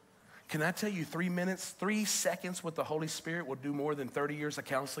Lord. Can I tell you 3 minutes, 3 seconds with the Holy Spirit will do more than 30 years of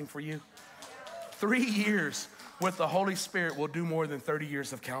counseling for you? 3 years with the Holy Spirit will do more than 30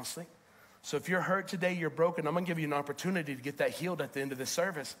 years of counseling. So if you're hurt today, you're broken, I'm gonna give you an opportunity to get that healed at the end of this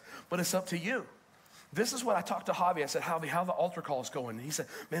service, but it's up to you. This is what I talked to Javi. I said, Javi, how the altar call is going? And he said,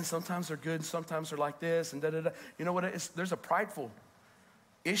 man, sometimes they're good and sometimes they're like this and da-da-da. You know what it is? There's a prideful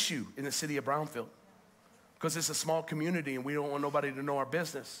issue in the city of Brownfield because it's a small community and we don't want nobody to know our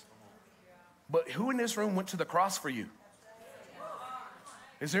business. But who in this room went to the cross for you?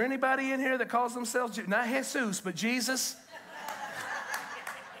 Is there anybody in here that calls themselves, not Jesus, but Jesus?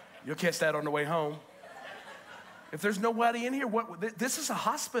 You'll catch that on the way home. If there's nobody in here, this is a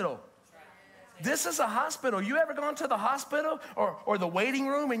hospital. This is a hospital. You ever gone to the hospital or the waiting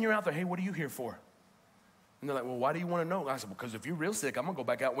room and you're out there, hey, what are you here for? And they're like, well, why do you want to know? I said, well, because if you're real sick, I'm going to go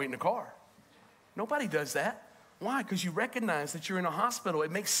back out and wait in the car. Nobody does that. Why? Because you recognize that you're in a hospital. It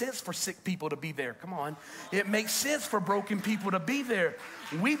makes sense for sick people to be there. Come on. It makes sense for broken people to be there.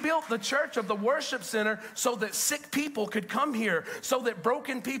 We built the church of the worship center so that sick people could come here, so that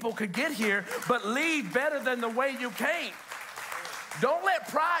broken people could get here, but leave better than the way you came. Don't let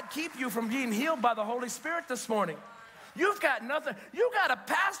pride keep you from being healed by the Holy Spirit this morning. You've got nothing. You got a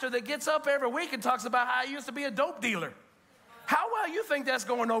pastor that gets up every week and talks about how he used to be a dope dealer. How well you think that's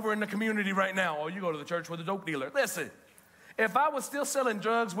going over in the community right now? Oh, you go to the church with a dope dealer. Listen, if I was still selling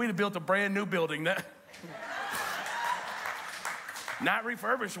drugs, we'd have built a brand new building. Not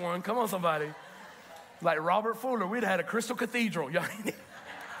refurbished one. Come on, somebody. Like Robert Fuller, we'd have had a crystal cathedral.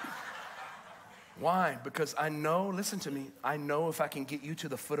 Why? Because I know, listen to me, I know if I can get you to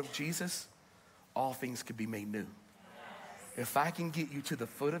the foot of Jesus, all things can be made new. If I can get you to the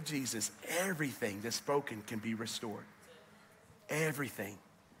foot of Jesus, everything that's broken can be restored. Everything.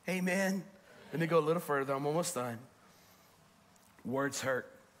 Amen. Let me go a little further. I'm almost done. Words hurt.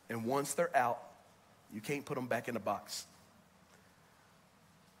 And once they're out, you can't put them back in a box.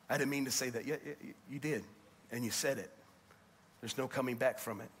 I didn't mean to say that. Yeah, you did. And you said it. There's no coming back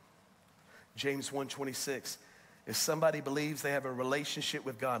from it. James 1:26. If somebody believes they have a relationship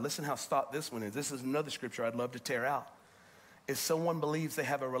with God, listen how stout this one is. This is another scripture I'd love to tear out. If someone believes they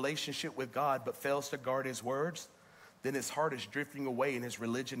have a relationship with God but fails to guard his words, then his heart is drifting away and his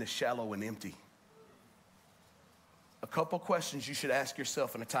religion is shallow and empty. A couple questions you should ask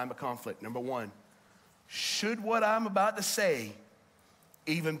yourself in a time of conflict. Number one, should what I'm about to say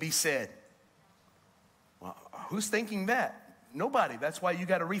even be said? Well, who's thinking that? Nobody. That's why you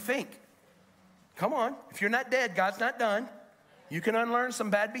got to rethink. Come on. If you're not dead, God's not done. You can unlearn some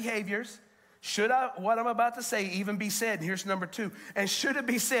bad behaviors. Should what I'm about to say even be said? And here's number two. And should it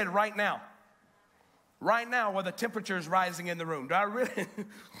be said right now? Right now, while the temperature is rising in the room. Do I really?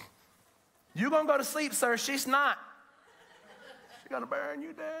 You gonna go to sleep, sir? She's not. She's gonna burn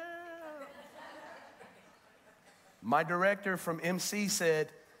you down. My director from MC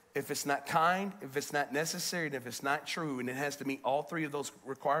said, if it's not kind, if it's not necessary, and if it's not true, and it has to meet all three of those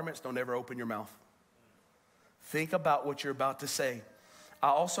requirements, don't ever open your mouth. Think about what you're about to say. I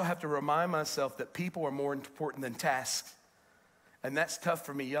also have to remind myself that people are more important than tasks. And that's tough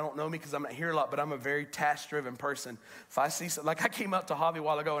for me. You don't know me because I'm not here a lot, but I'm a very task-driven person. If I see something, like I came up to Javi a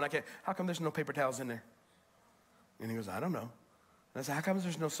while ago, and how come there's no paper towels in there? And he goes, I don't know. And I said, how come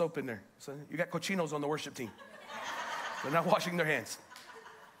there's no soap in there? I said, you got cochinos on the worship team. They're not washing their hands.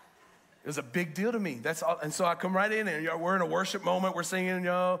 It was a big deal to me. That's all. And so I come right in, and we're in a worship moment. We're singing,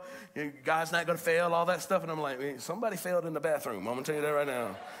 God's not going to fail, all that stuff. And I'm like, somebody failed in the bathroom. I'm going to tell you that right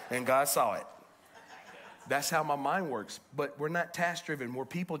now. And God saw it. That's how my mind works. But we're not task-driven. We're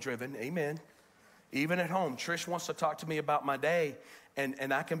people-driven. Amen. Even at home, Trish wants to talk to me about my day,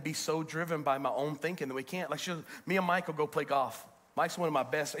 and I can be so driven by my own thinking that we can't. Like me and Mike will go play golf. Mike's one of my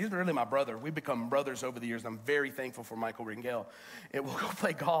best. He's really my brother. We've become brothers over the years. I'm very thankful for Michael Ringel. And we'll go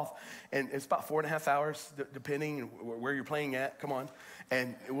play golf, and it's about 4.5 hours, depending where you're playing at. Come on.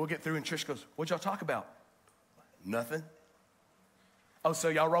 And we'll get through, and Trish goes, what'd y'all talk about? Nothing. Oh, so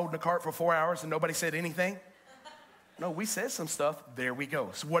y'all rode in the cart for 4 hours and nobody said anything? No, we said some stuff. There we go.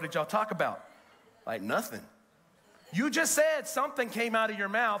 So what did y'all talk about? Like nothing. You just said something came out of your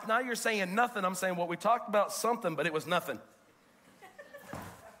mouth. Now you're saying nothing. I'm saying, well, we talked about something, but it was nothing.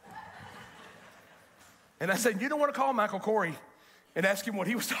 And I said, you don't want to call Michael Corey and ask him what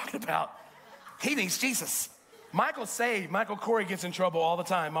he was talking about. He needs Jesus. Michael's saved. Michael Corey gets in trouble all the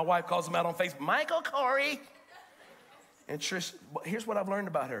time. My wife calls him out on Facebook, Michael Corey. And Trish, here's what I've learned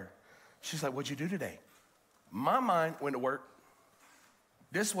about her. She's like, what'd you do today? My mind went to work.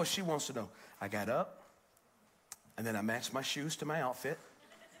 This is what she wants to know. I got up, and then I matched my shoes to my outfit.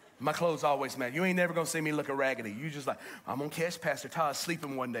 My clothes always match. You ain't never going to see me looking raggedy. You just like, I'm going to catch Pastor Todd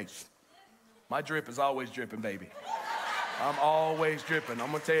sleeping one day. My drip is always dripping, baby. I'm always dripping.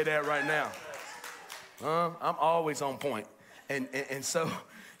 I'm going to tell you that right now. I'm always on point. And so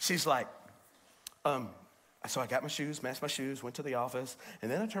she's like, so I got my shoes, matched my shoes, went to the office, and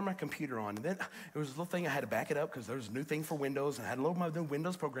then I turned my computer on. And then there was a little thing I had to back it up because there was a new thing for Windows, and I had to load my new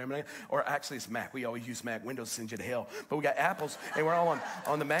Windows program. Or actually, it's Mac. We always use Mac. Windows sends you to hell. But we got Apples, and we're all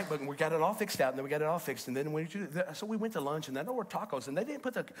on the MacBook, and we got it all fixed out, and then we got it all fixed. And then so we went to lunch, and then there were tacos, and they didn't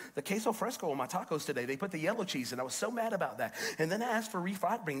put the queso fresco on my tacos today. They put the yellow cheese, and I was so mad about that. And then I asked for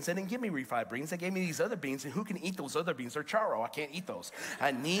refried beans. They didn't give me refried beans. They gave me these other beans, and who can eat those other beans? They're charo. I can't eat those.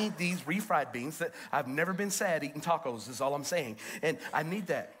 I need these refried beans that I've never been sad eating tacos. Is all I'm saying. And I need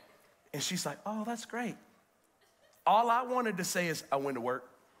that. And she's like, oh, that's great. All I wanted to say is I went to work.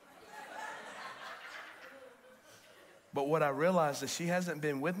 But what I realized is she hasn't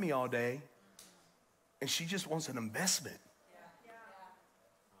been with me all day, and she just wants an investment.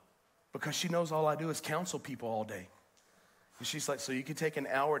 Because she knows all I do is counsel people all day. And she's like, so you can take an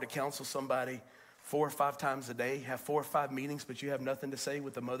hour to counsel somebody 4 or 5 times a day, have 4 or 5 meetings, but you have nothing to say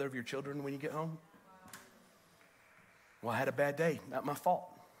with the mother of your children when you get home? Well, I had a bad day, not my fault.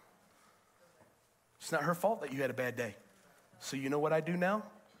 It's not her fault that you had a bad day. So you know what I do now?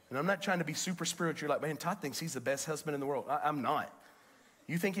 And I'm not trying to be super spiritual. You're like, man, Todd thinks he's the best husband in the world. I'm not.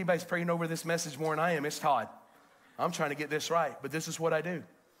 You think anybody's praying over this message more than I am? It's Todd. I'm trying to get this right, but this is what I do.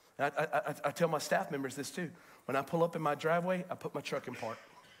 And I tell my staff members this too. When I pull up in my driveway, I put my truck in park.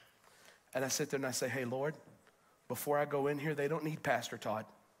 And I sit there and I say, hey, Lord, before I go in here, they don't need Pastor Todd.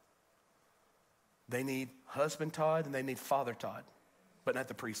 They need husband Todd and they need father Todd, but not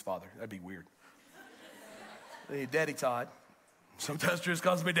the priest father. That'd be weird. They need daddy Todd. Sometimes Trish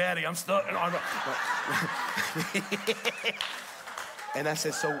calls me daddy. I'm stuck. And I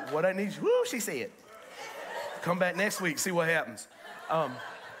said, so what I need, woo, she said. Come back next week, see what happens.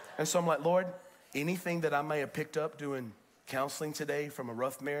 And so I'm like, Lord, anything that I may have picked up doing counseling today from a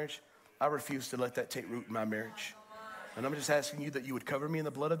rough marriage, I refuse to let that take root in my marriage. And I'm just asking you that you would cover me in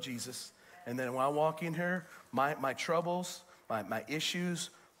the blood of Jesus. And then when I walk in here, my troubles, my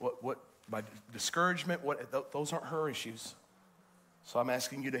issues, what my discouragement, those aren't her issues. So I'm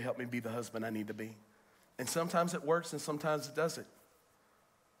asking you to help me be the husband I need to be. And sometimes it works and sometimes it doesn't.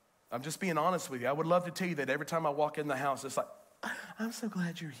 I'm just being honest with you. I would love to tell you that every time I walk in the house, it's like, I'm so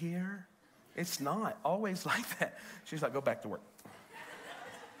glad you're here. It's not always like that. She's like, go back to work.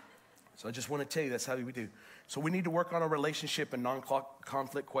 So I just want to tell you that's how we do. So we need to work on our relationship and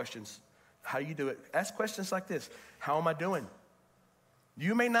non-conflict questions. How do you do it? Ask questions like this. How am I doing?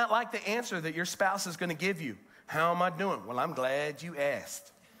 You may not like the answer that your spouse is going to give you. How am I doing? Well, I'm glad you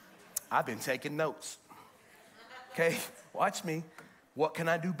asked. I've been taking notes. Okay, watch me. What can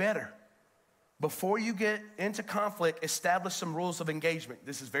I do better? Before you get into conflict, establish some rules of engagement.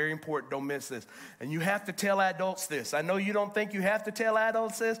 This is very important. Don't miss this. And you have to tell adults this. I know you don't think you have to tell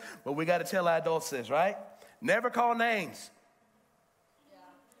adults this, but we got to tell adults this, right? Never call names.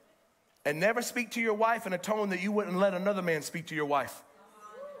 And never speak to your wife in a tone that you wouldn't let another man speak to your wife.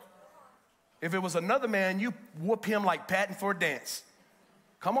 If it was another man, you whoop him like patting for a dance.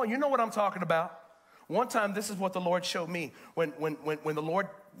 Come on, you know what I'm talking about. One time, this is what the Lord showed me. When the Lord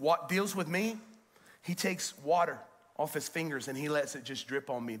deals with me, he takes water off his fingers and he lets it just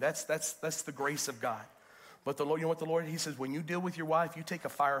drip on me. That's the grace of God. But the Lord, you know what the Lord, he says, when you deal with your wife, you take a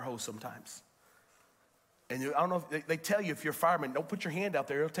fire hose sometimes. And I don't know, if they tell you if you're a fireman, don't put your hand out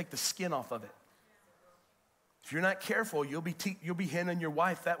there. It'll take the skin off of it. If you're not careful, you'll be handling your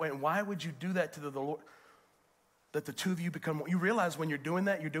wife that way. And why would you do that to the Lord? That the two of you become, you realize when you're doing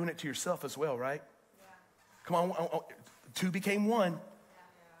that, you're doing it to yourself as well, right? Yeah. Come on, two became one. Yeah.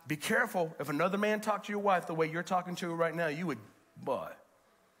 Be careful. If another man talked to your wife the way you're talking to her right now, you would boy,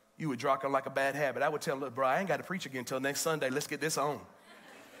 you would drop on like a bad habit. I would tell him, look, bro, I ain't got to preach again until next Sunday. Let's get this on.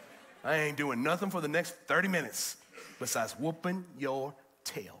 I ain't doing nothing for the next 30 minutes besides whooping your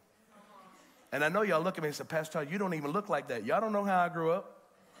tail. And I know y'all look at me and say, Pastor Todd, you don't even look like that. Y'all don't know how I grew up.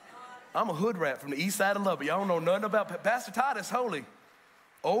 I'm a hood rat from the east side of Lubbock. Y'all don't know nothing about Pastor Todd is holy.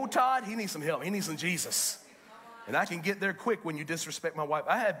 Old Todd, he needs some help. He needs some Jesus. And I can get there quick when you disrespect my wife.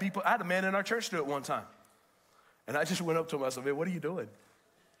 I had a man in our church do it one time. And I just went up to him. I said, man, what are you doing?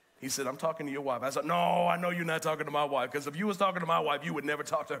 He said, I'm talking to your wife. I said, no, I know you're not talking to my wife, because if you was talking to my wife, you would never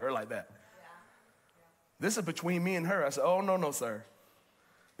talk to her like that. This is between me and her. I said, oh, no, no, sir.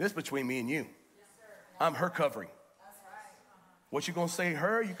 This is between me and you. I'm her covering. What you gonna say to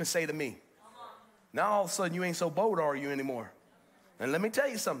her, you can say to me. Now all of a sudden you ain't so bold, are you, anymore? And let me tell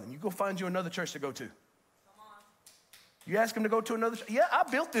you something. You go find you another church to go to. You ask him to go to another church. Yeah, I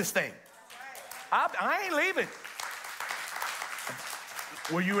built this thing. I ain't leaving.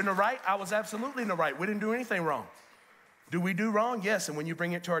 Were you in the right? I was absolutely in the right. We didn't do anything wrong. Do we do wrong? Yes. And when you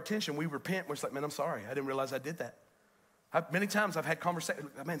bring it to our attention, we repent. We're just like, man, I'm sorry. I didn't realize I did that. Many times I've had conversations.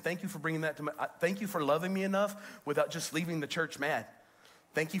 Man, thank you for bringing that to me. Thank you for loving me enough without just leaving the church mad.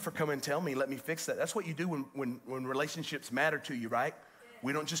 Thank you for coming and tell me. Let me fix that. That's what you do when relationships matter to you, right?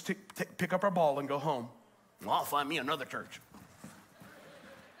 We don't just pick up our ball and go home. Well, I'll find me another church.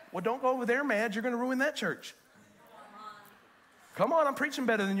 Well, don't go over there mad. You're going to ruin that church. Come on, I'm preaching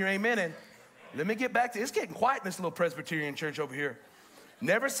better than your amen. And let me get back to, it's getting quiet in this little Presbyterian church over here.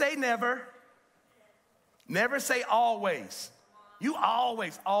 Never say never. Never say always. You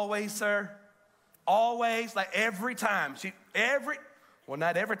always, sir. Always, like every time. Well,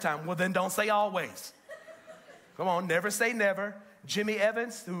 not every time. Well, then don't say always. Come on, never say never. Jimmy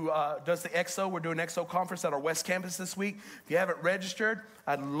Evans, who does the EXO, we're doing EXO conference at our West Campus this week. If you haven't registered,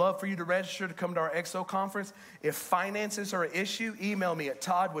 I'd love for you to register to come to our EXO conference. If finances are an issue, email me at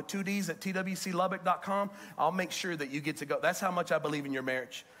Todd with 2 Ds at twclubbock.com. I'll make sure that you get to go. That's how much I believe in your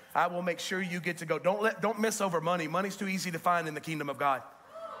marriage. I will make sure you get to go. Don't miss over money. Money's too easy to find in the kingdom of God.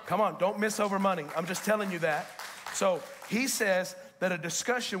 Come on, don't miss over money. I'm just telling you that. So he says that a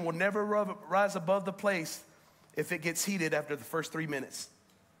discussion will never rise above the place if it gets heated after the first 3 minutes.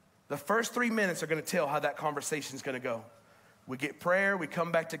 The first 3 minutes are going to tell how that conversation is going to go. We get prayer, we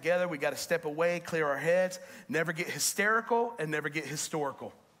come back together, we got to step away, clear our heads, never get hysterical and never get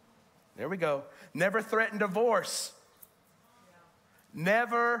historical. There we go. Never threaten divorce.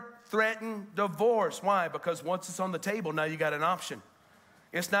 Never threaten divorce. Why? Because once it's on the table, now you got an option.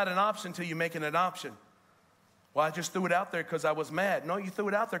 It's not an option until you make it an option. Well, I just threw it out there because I was mad. No, you threw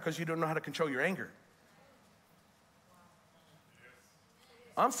it out there because you don't know how to control your anger.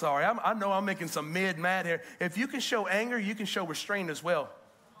 I'm sorry. I know I'm making some mad here. If you can show anger, you can show restraint as well.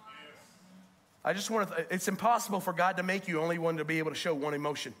 I just want to, it's impossible for God to make you only one to be able to show one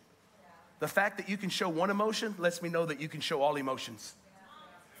emotion. The fact that you can show one emotion lets me know that you can show all emotions.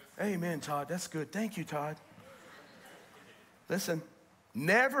 Amen, Todd. That's good. Thank you, Todd. Listen,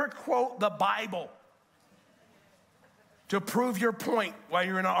 never quote the Bible to prove your point while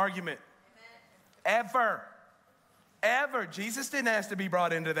you're in an argument. Ever. Ever. Jesus didn't ask to be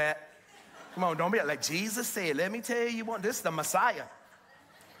brought into that. Come on, don't be like Jesus said. Let me tell you what, this is the Messiah.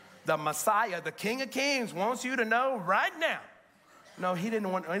 The Messiah, the King of Kings, wants you to know right now. No, he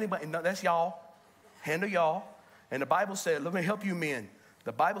didn't want anybody. No, that's y'all. Handle y'all. And the Bible said, let me help you men.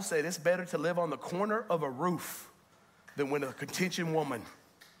 The Bible said it's better to live on the corner of a roof than with a contention woman.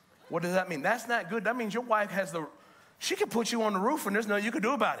 What does that mean? That's not good. That means your wife has she can put you on the roof and there's nothing you can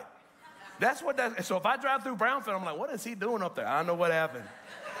do about it. That's what that, so if I drive through Brownfield, I'm like, what is he doing up there? I don't know what happened.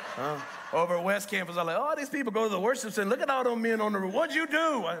 Over at West Campus, I'm like, oh, these people go to the worship center. Look at all those men on the roof. What'd you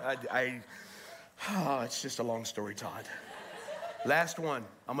do? It's just a long story, Todd. Last one.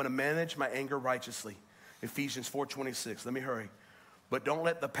 I'm going to manage my anger righteously. Ephesians 4:26. Let me hurry. But don't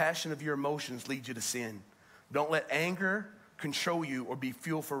let the passion of your emotions lead you to sin. Don't let anger control you or be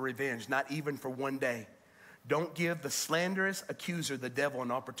fuel for revenge, not even for one day. Don't give the slanderous accuser, the devil,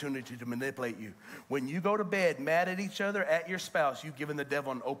 an opportunity to manipulate you. When you go to bed mad at each other, at your spouse, you've given the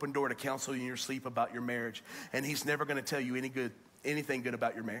devil an open door to counsel you in your sleep about your marriage. And he's never going to tell you anything good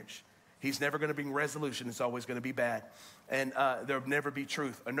about your marriage. He's never going to bring resolution. It's always going to be bad. And there'll never be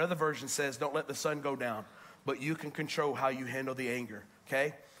truth. Another version says, don't let the sun go down, but you can control how you handle the anger,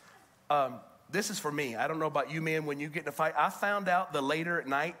 okay? This is for me. I don't know about you, man. When you get in a fight, I found out the later at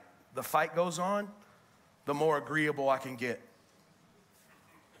night the fight goes on, the more agreeable I can get.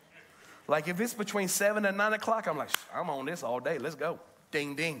 Like if it's between 7 and 9 o'clock, I'm like, I'm on this all day. Let's go.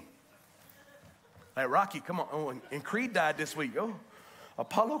 Ding, ding. Like Rocky, come on. Oh, and Creed died this week. Oh,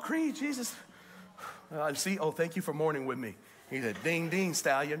 Apollo Creed, Jesus. See, thank you for mourning with me. He's a ding, ding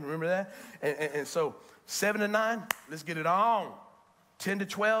stallion. Remember that? And so 7 to 9, let's get it on. 10 to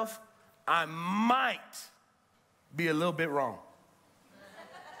 12, I might be a little bit wrong.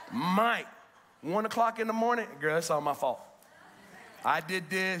 Might. 1 o'clock in the morning, girl, that's all my fault. I did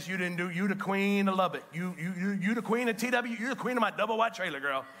this, you didn't do, you the queen of Lubbock. You the queen of TW, you the queen of my double wide trailer,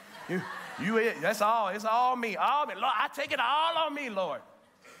 girl. That's all, it's all me, all me. Lord, I take it all on me, Lord.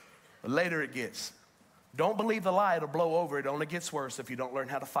 But later it gets. Don't believe the lie, it'll blow over. It only gets worse if you don't learn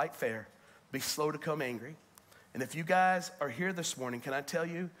how to fight fair. Be slow to come angry. And if you guys are here this morning, can I tell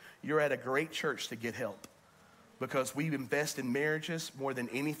you, you're at a great church to get help. Because we invest in marriages more than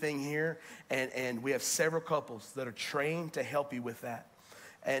anything here. And we have several couples that are trained to help you with that.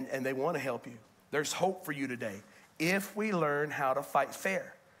 And they want to help you. There's hope for you today. If we learn how to fight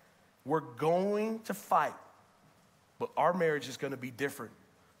fair, we're going to fight. But our marriage is going to be different.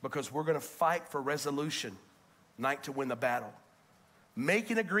 Because we're going to fight for resolution, not to win the battle.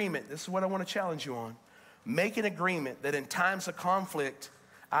 Make an agreement. This is what I want to challenge you on. Make an agreement that in times of conflict,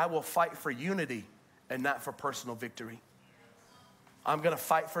 I will fight for unity and not for personal victory. I'm going to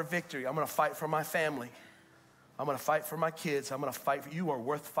fight for victory. I'm going to fight for my family. I'm going to fight for my kids. I'm going to fight for you. You are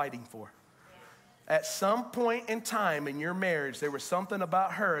worth fighting for. At some point in time in your marriage, there was something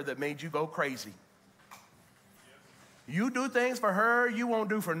about her that made you go crazy. You do things for her you won't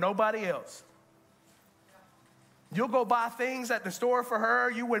do for nobody else. You'll go buy things at the store for her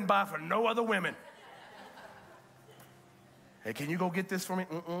you wouldn't buy for no other women. Hey, can you go get this for me?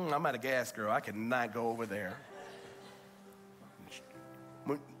 I'm out of gas, girl. I cannot go over there.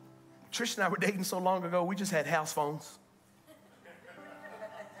 When Trish and I were dating so long ago, we just had house phones.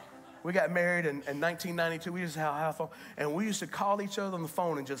 We got married in 1992. We just had a house phone. And we used to call each other on the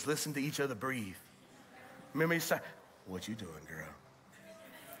phone and just listen to each other breathe. Remember, he said, "What you doing, girl?"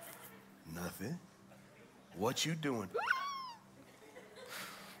 "Nothing." "What you doing?"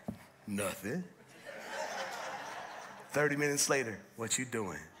 "Nothing." 30 minutes later, "What you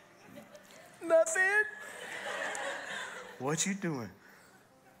doing?" "Nothing." "What you doing?"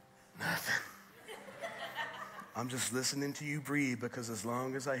 "Nothing." "I'm just listening to you breathe because as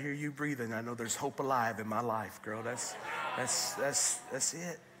long as I hear you breathing, I know there's hope alive in my life, girl. That's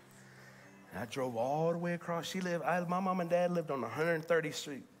it." And I drove all the way across. My mom and dad lived on 130th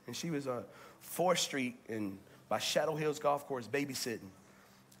Street, and she was on 4th Street by Shadow Hills Golf Course babysitting.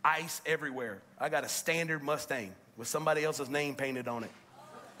 Ice everywhere. I got a standard Mustang with somebody else's name painted on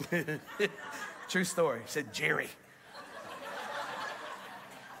it. True story. It said Jerry.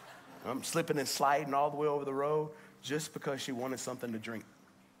 I'm slipping and sliding all the way over the road just because she wanted something to drink.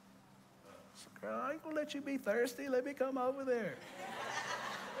 So, girl, I ain't gonna let you be thirsty. Let me come over there.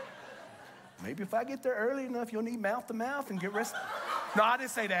 Maybe if I get there early enough, you'll need mouth to mouth and get rest. No, I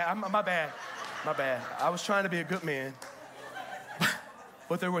didn't say that. My bad. My bad. I was trying to be a good man.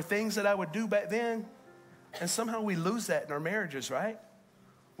 But there were things that I would do back then, and somehow we lose that in our marriages, right?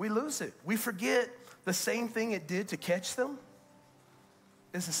 We lose it. We forget the same thing it did to catch them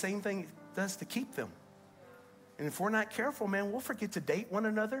is the same thing it does to keep them. And if we're not careful, man, we'll forget to date one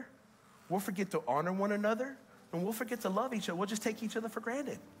another. We'll forget to honor one another. And we'll forget to love each other. We'll just take each other for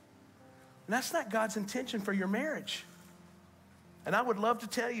granted. And that's not God's intention for your marriage. And I would love to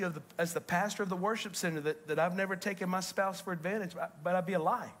tell you, as the pastor of the worship center, that I've never taken my spouse for advantage, but I'd be a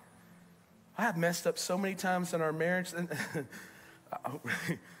lie. I have messed up so many times in our marriage. And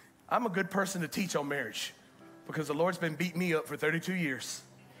I'm a good person to teach on marriage because the Lord's been beating me up for 32 years,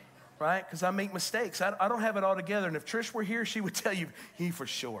 right? Because I make mistakes. I don't have it all together. And if Trish were here, she would tell you, he for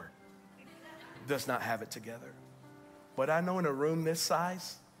sure does not have it together. But I know in a room this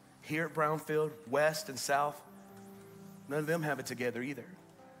size, here at Brownfield, West and South, none of them have it together either.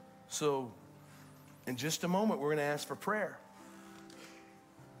 So in just a moment, we're going to ask for prayer.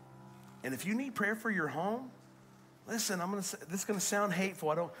 And if you need prayer for your home, listen, this is going to sound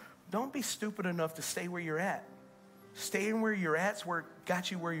hateful. Don't be stupid enough to stay where you're at. Staying where you're at's where it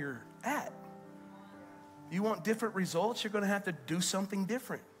got you where you're at. You want different results, you're going to have to do something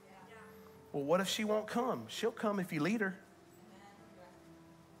different. Well, what if she won't come? She'll come if you lead her.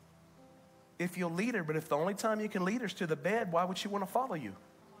 If you'll lead her, but if the only time you can lead her is to the bed, why would she want to follow you?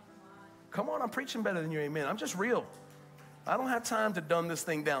 Come on, I'm preaching better than you, amen. I'm just real. I don't have time to dumb this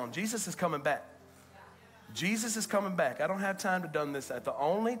thing down. Jesus is coming back. Jesus is coming back. I don't have time to dumb this down. The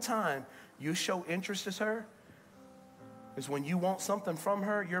only time you show interest in her is when you want something from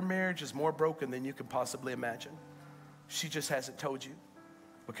her. Your marriage is more broken than you could possibly imagine. She just hasn't told you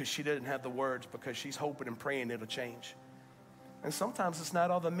because she didn't have the words, because she's hoping and praying it'll change. And sometimes it's not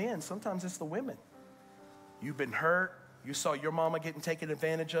all the men. Sometimes it's the women. You've been hurt. You saw your mama getting taken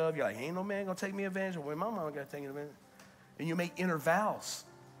advantage of. You're like, ain't no man going to take me advantage of when my mama got taken advantage. and you make inner vows.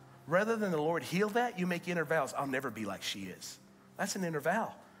 Rather than the Lord heal that, you make inner vows. I'll never be like she is. That's an inner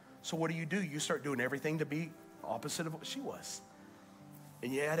vow. So what do? You start doing everything to be opposite of what she was.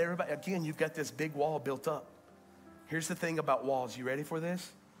 And you add everybody, again, you've got this big wall built up. Here's the thing about walls. You ready for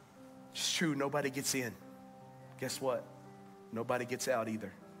this? It's true, nobody gets in. Guess what? Nobody gets out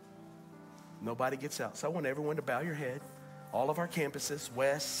either. Nobody gets out. So I want everyone to bow your head. All of our campuses,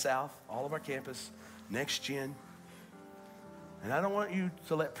 west, south, all of our campus, next gen. And I don't want you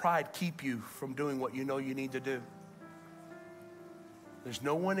to let pride keep you from doing what you know you need to do. There's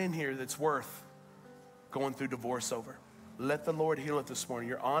no one in here that's worth going through divorce over. Let the Lord heal it this morning.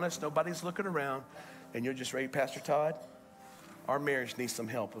 You're honest, nobody's looking around, and you're just ready. Pastor Todd, our marriage needs some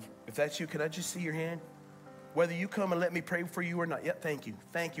help. If that's you, can I just see your hand? Whether you come and let me pray for you or not. Yep, thank you.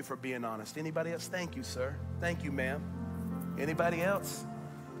 Thank you for being honest. Anybody else? Thank you, sir. Thank you, ma'am. Anybody else?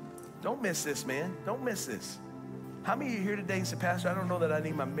 Don't miss this, man. Don't miss this. How many of you here today and say, Pastor, I don't know that I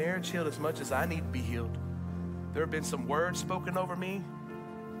need my marriage healed as much as I need to be healed. There have been some words spoken over me,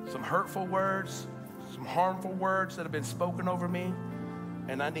 some hurtful words, some harmful words that have been spoken over me,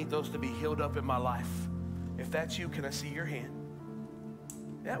 and I need those to be healed up in my life. If that's you, can I see your hand?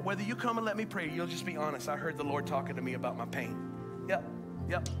 Yeah, whether you come and let me pray, you'll just be honest. I heard the Lord talking to me about my pain.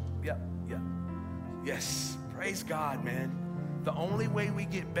 Yep. Yes, praise God, man. The only way we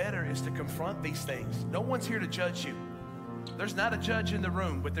get better is to confront these things. No one's here to judge you. There's not a judge in the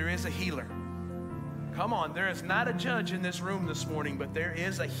room, but there is a healer. Come on, there is not a judge in this room this morning, but there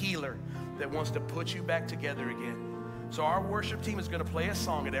is a healer that wants to put you back together again. So our worship team is going to play a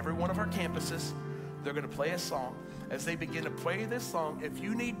song at every one of our campuses. They're going to play a song. As they begin to play this song, if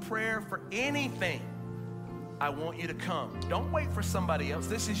you need prayer for anything, I want you to come. Don't wait for somebody else.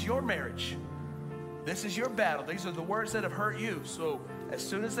 This is your marriage. This is your battle. These are the words that have hurt you. So as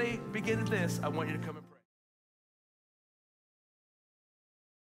soon as they begin this, I want you to come and pray.